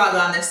get the frog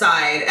on the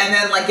side and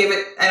then, like, give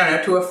it, I don't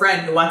know, to a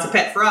friend who wants a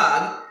pet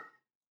frog,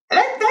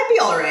 that'd be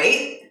all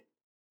right.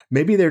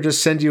 Maybe they'll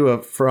just send you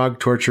a frog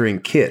torturing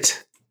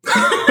kit.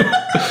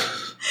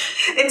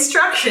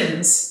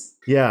 Instructions.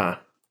 Yeah.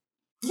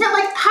 Yeah,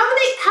 like, how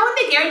would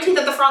they guarantee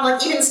that the frog,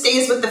 like, even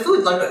stays with the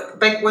food?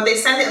 Like would they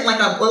send it in, like,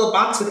 a little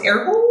box with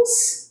air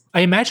holes? I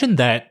imagine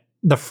that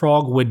the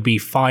frog would be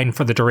fine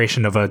for the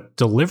duration of a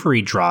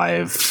delivery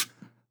drive.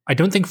 I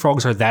don't think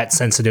frogs are that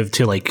sensitive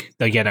to, like,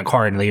 they get in a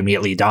car and they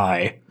immediately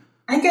die.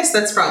 I guess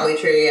that's probably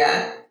true,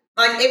 yeah.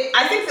 Like,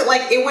 I think that,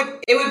 like, it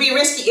would be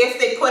risky if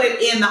they put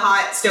it in the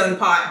hot stone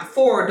pot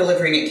before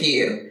delivering it to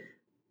you.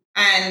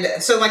 And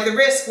so, like, the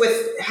risk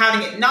with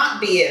having it not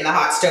be in the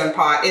hot stone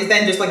pot is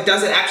then just, like,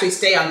 does it actually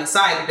stay on the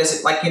side? Or does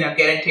it, like, you know,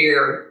 get into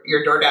your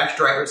DoorDash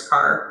driver's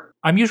car?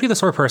 I'm usually the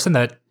sort of person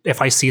that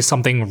if I see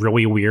something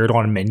really weird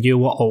on a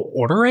menu, I'll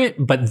order it,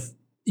 but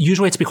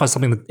usually it's because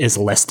something is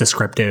less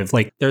descriptive.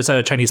 Like, there's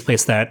a Chinese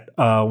place that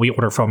we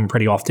order from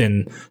pretty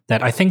often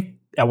that I think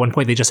at one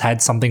point they just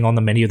had something on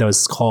the menu that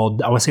was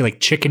called, I want to say, like,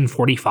 chicken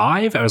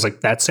 45. I was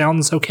like, that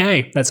sounds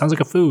okay. That sounds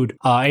like a food.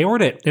 I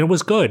ordered it and it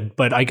was good,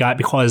 but I got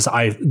because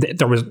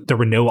there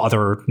were no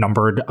other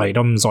numbered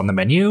items on the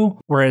menu.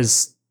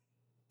 Whereas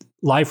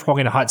live frog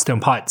in a hot stone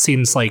pot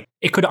seems like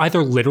it could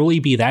either literally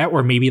be that,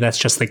 or maybe that's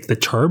just like the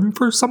term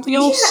for something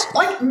else. Yeah,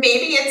 like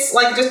maybe it's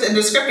like just a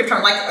descriptive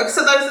term. Like,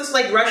 so there's this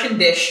like Russian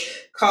dish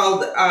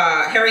called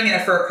herring in a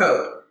fur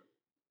coat,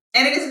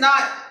 and it is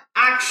not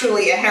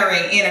actually a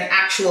herring in an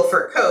actual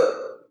fur coat.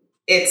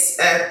 It's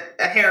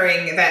a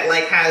herring that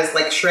like has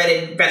like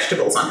shredded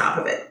vegetables on top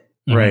of it.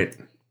 Mm-hmm. Right.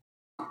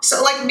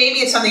 So like maybe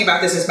it's something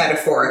about this is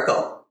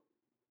metaphorical.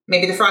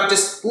 Maybe the frog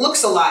just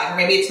looks alive, or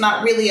maybe it's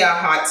not really a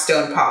hot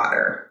stone pot,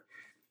 or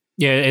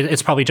yeah,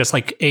 it's probably just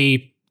like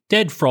a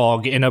dead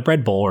frog in a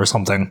bread bowl or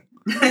something.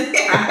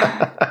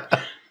 yeah.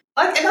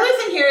 Like another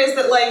thing here is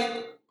that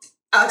like,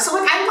 so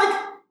like I'm like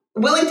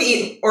willing to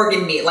eat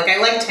organ meat. Like I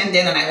like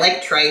tendon and I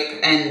like tripe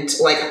and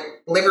like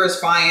liver is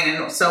fine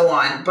and so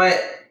on.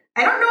 But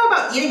I don't know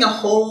about eating a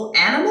whole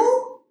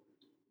animal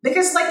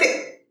because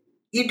like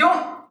you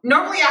don't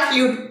normally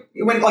after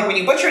when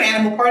you butcher an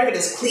animal, part of it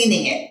is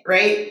cleaning it,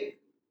 right?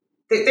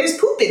 There's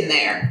poop in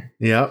there.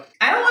 Yep.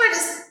 I don't want to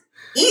just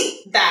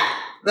eat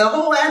that. The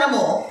whole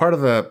animal. Part of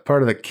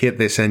the kit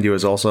they send you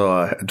is also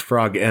a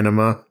frog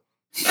enema.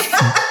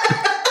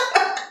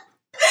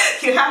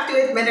 You have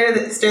to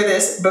administer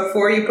this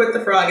before you put the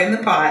frog in the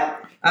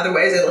pot.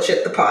 Otherwise, it'll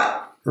shit the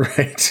pot.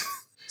 Right.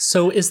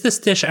 So is this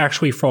dish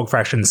actually Frog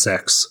Fraction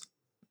 6?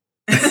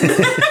 The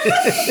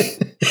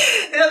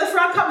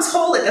frog comes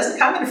whole. It doesn't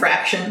come in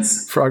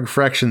fractions. Frog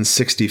Fraction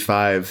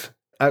 65.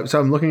 So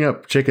I'm looking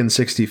up chicken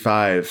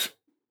 65.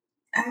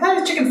 I thought it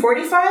was chicken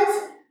 45.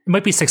 It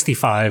might be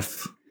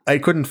 65. I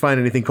couldn't find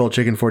anything called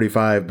Chicken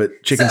 45, but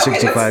Chicken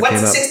 65 came up.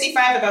 What's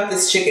 65 about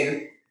this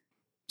chicken?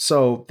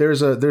 So there's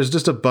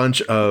just a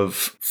bunch of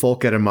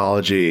folk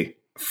etymology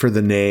for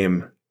the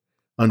name,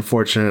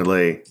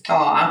 unfortunately.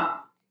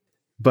 Aw.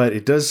 But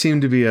it does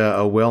seem to be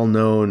a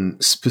well-known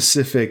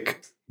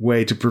specific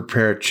way to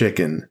prepare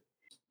chicken.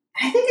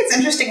 I think it's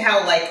interesting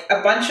how, like,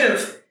 a bunch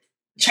of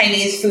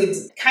Chinese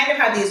foods kind of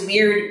have these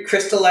weird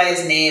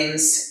crystallized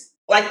names.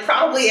 Like,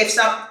 probably if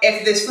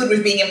this food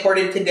was being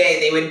imported today,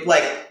 they would,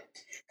 like,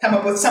 come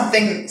up with some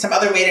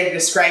other way to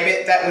describe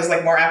it that was,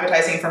 like, more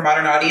appetizing for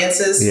modern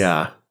audiences.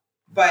 Yeah.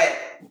 But,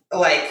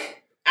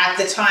 like, at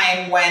the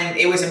time when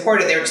it was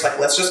imported, they were just like,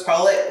 let's just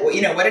call it,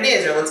 you know, what it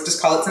is, or let's just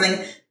call it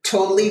something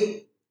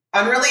totally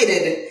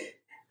unrelated.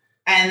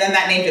 And then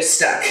that name just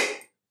stuck.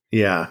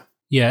 Yeah.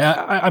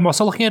 Yeah, I'm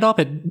also looking it up.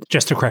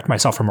 Just to correct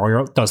myself from earlier,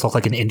 it does look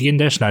like an Indian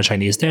dish, not a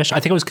Chinese dish. I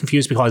think I was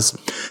confused because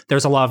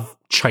there's a lot of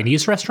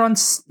Chinese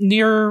restaurants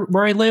near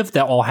where I live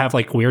that all have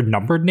like weird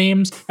numbered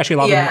names. Actually, a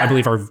lot of them, I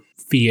believe, are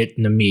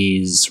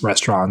Vietnamese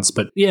restaurants.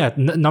 But yeah,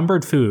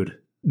 numbered food.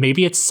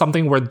 Maybe it's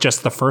something where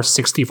just the first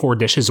 64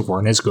 dishes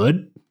weren't as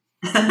good.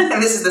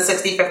 This is the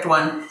 65th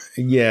one.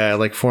 Yeah,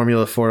 like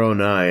Formula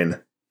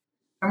 409.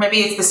 Or maybe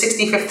it's the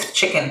 65th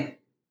chicken.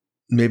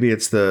 Maybe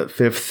it's the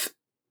 5th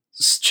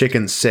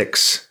Chicken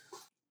 6.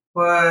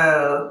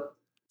 Whoa.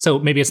 So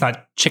maybe it's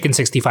not Chicken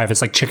 65,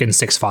 it's like Chicken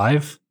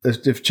 65.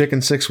 If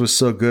Chicken 6 was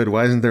so good,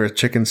 why isn't there a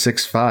Chicken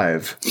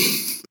 65?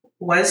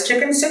 Was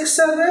Chicken 6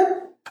 so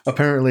good?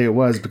 Apparently it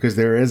was, because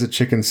there is a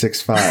Chicken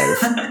 65.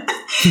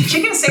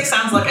 Chicken 6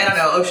 sounds like, I don't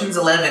know, Ocean's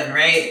 11,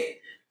 right?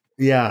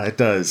 Yeah, it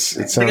does. It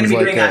They're sounds going to be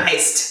like doing a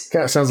heist.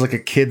 Kind of sounds like a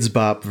Kids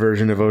Bop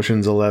version of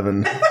Ocean's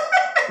 11.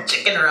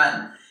 Chicken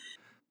Run.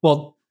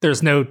 Well,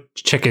 there's no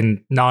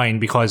Chicken 9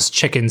 because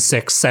Chicken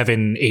 6,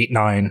 7, 8,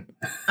 9.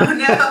 Oh,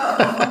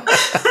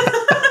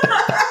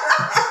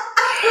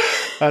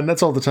 no. And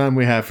that's all the time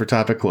we have for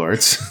Topic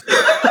Lords.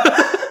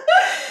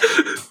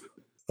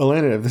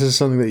 Elena, if this is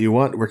something that you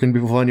want, where can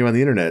people find you on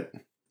the internet?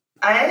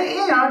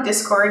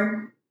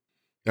 Discord.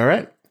 All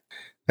right.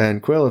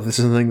 And Quill, if this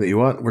is something that you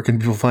want, where can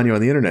people find you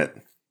on the internet?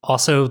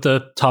 Also,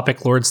 the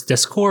Topic Lords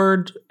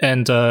Discord.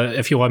 And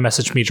if you want to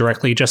message me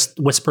directly, just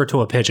whisper to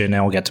a pigeon and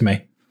it'll get to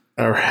me.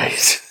 All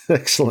right.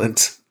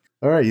 Excellent.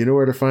 All right. You know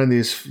where to find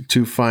these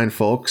two fine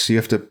folks. You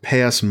have to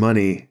pay us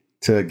money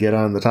to get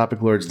on the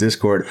Topic Lords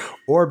Discord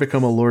or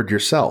become a Lord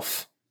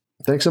yourself.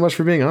 Thanks so much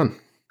for being on.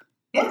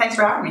 Yeah, thanks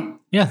for having me.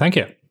 Yeah, thank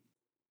you.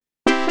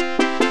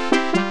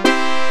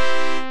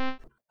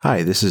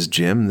 Hi, this is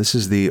Jim. This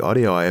is the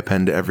audio I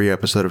append to every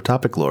episode of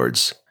Topic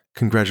Lords.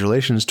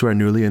 Congratulations to our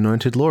newly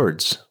anointed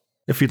lords.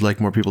 If you'd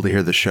like more people to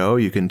hear the show,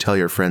 you can tell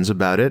your friends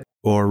about it,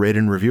 or rate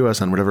and review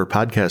us on whatever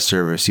podcast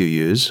service you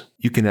use.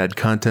 You can add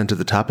content to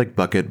the Topic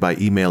Bucket by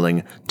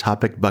emailing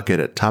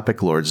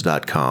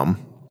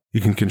topicbucket@topiclords.com.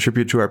 You can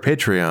contribute to our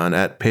Patreon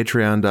at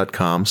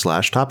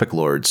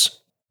patreon.com/topiclords.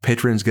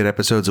 Patrons get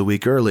episodes a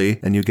week early,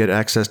 and you get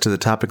access to the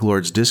Topic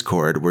Lords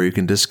Discord, where you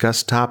can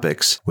discuss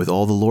topics with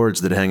all the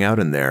lords that hang out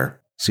in there.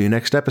 See you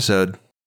next episode.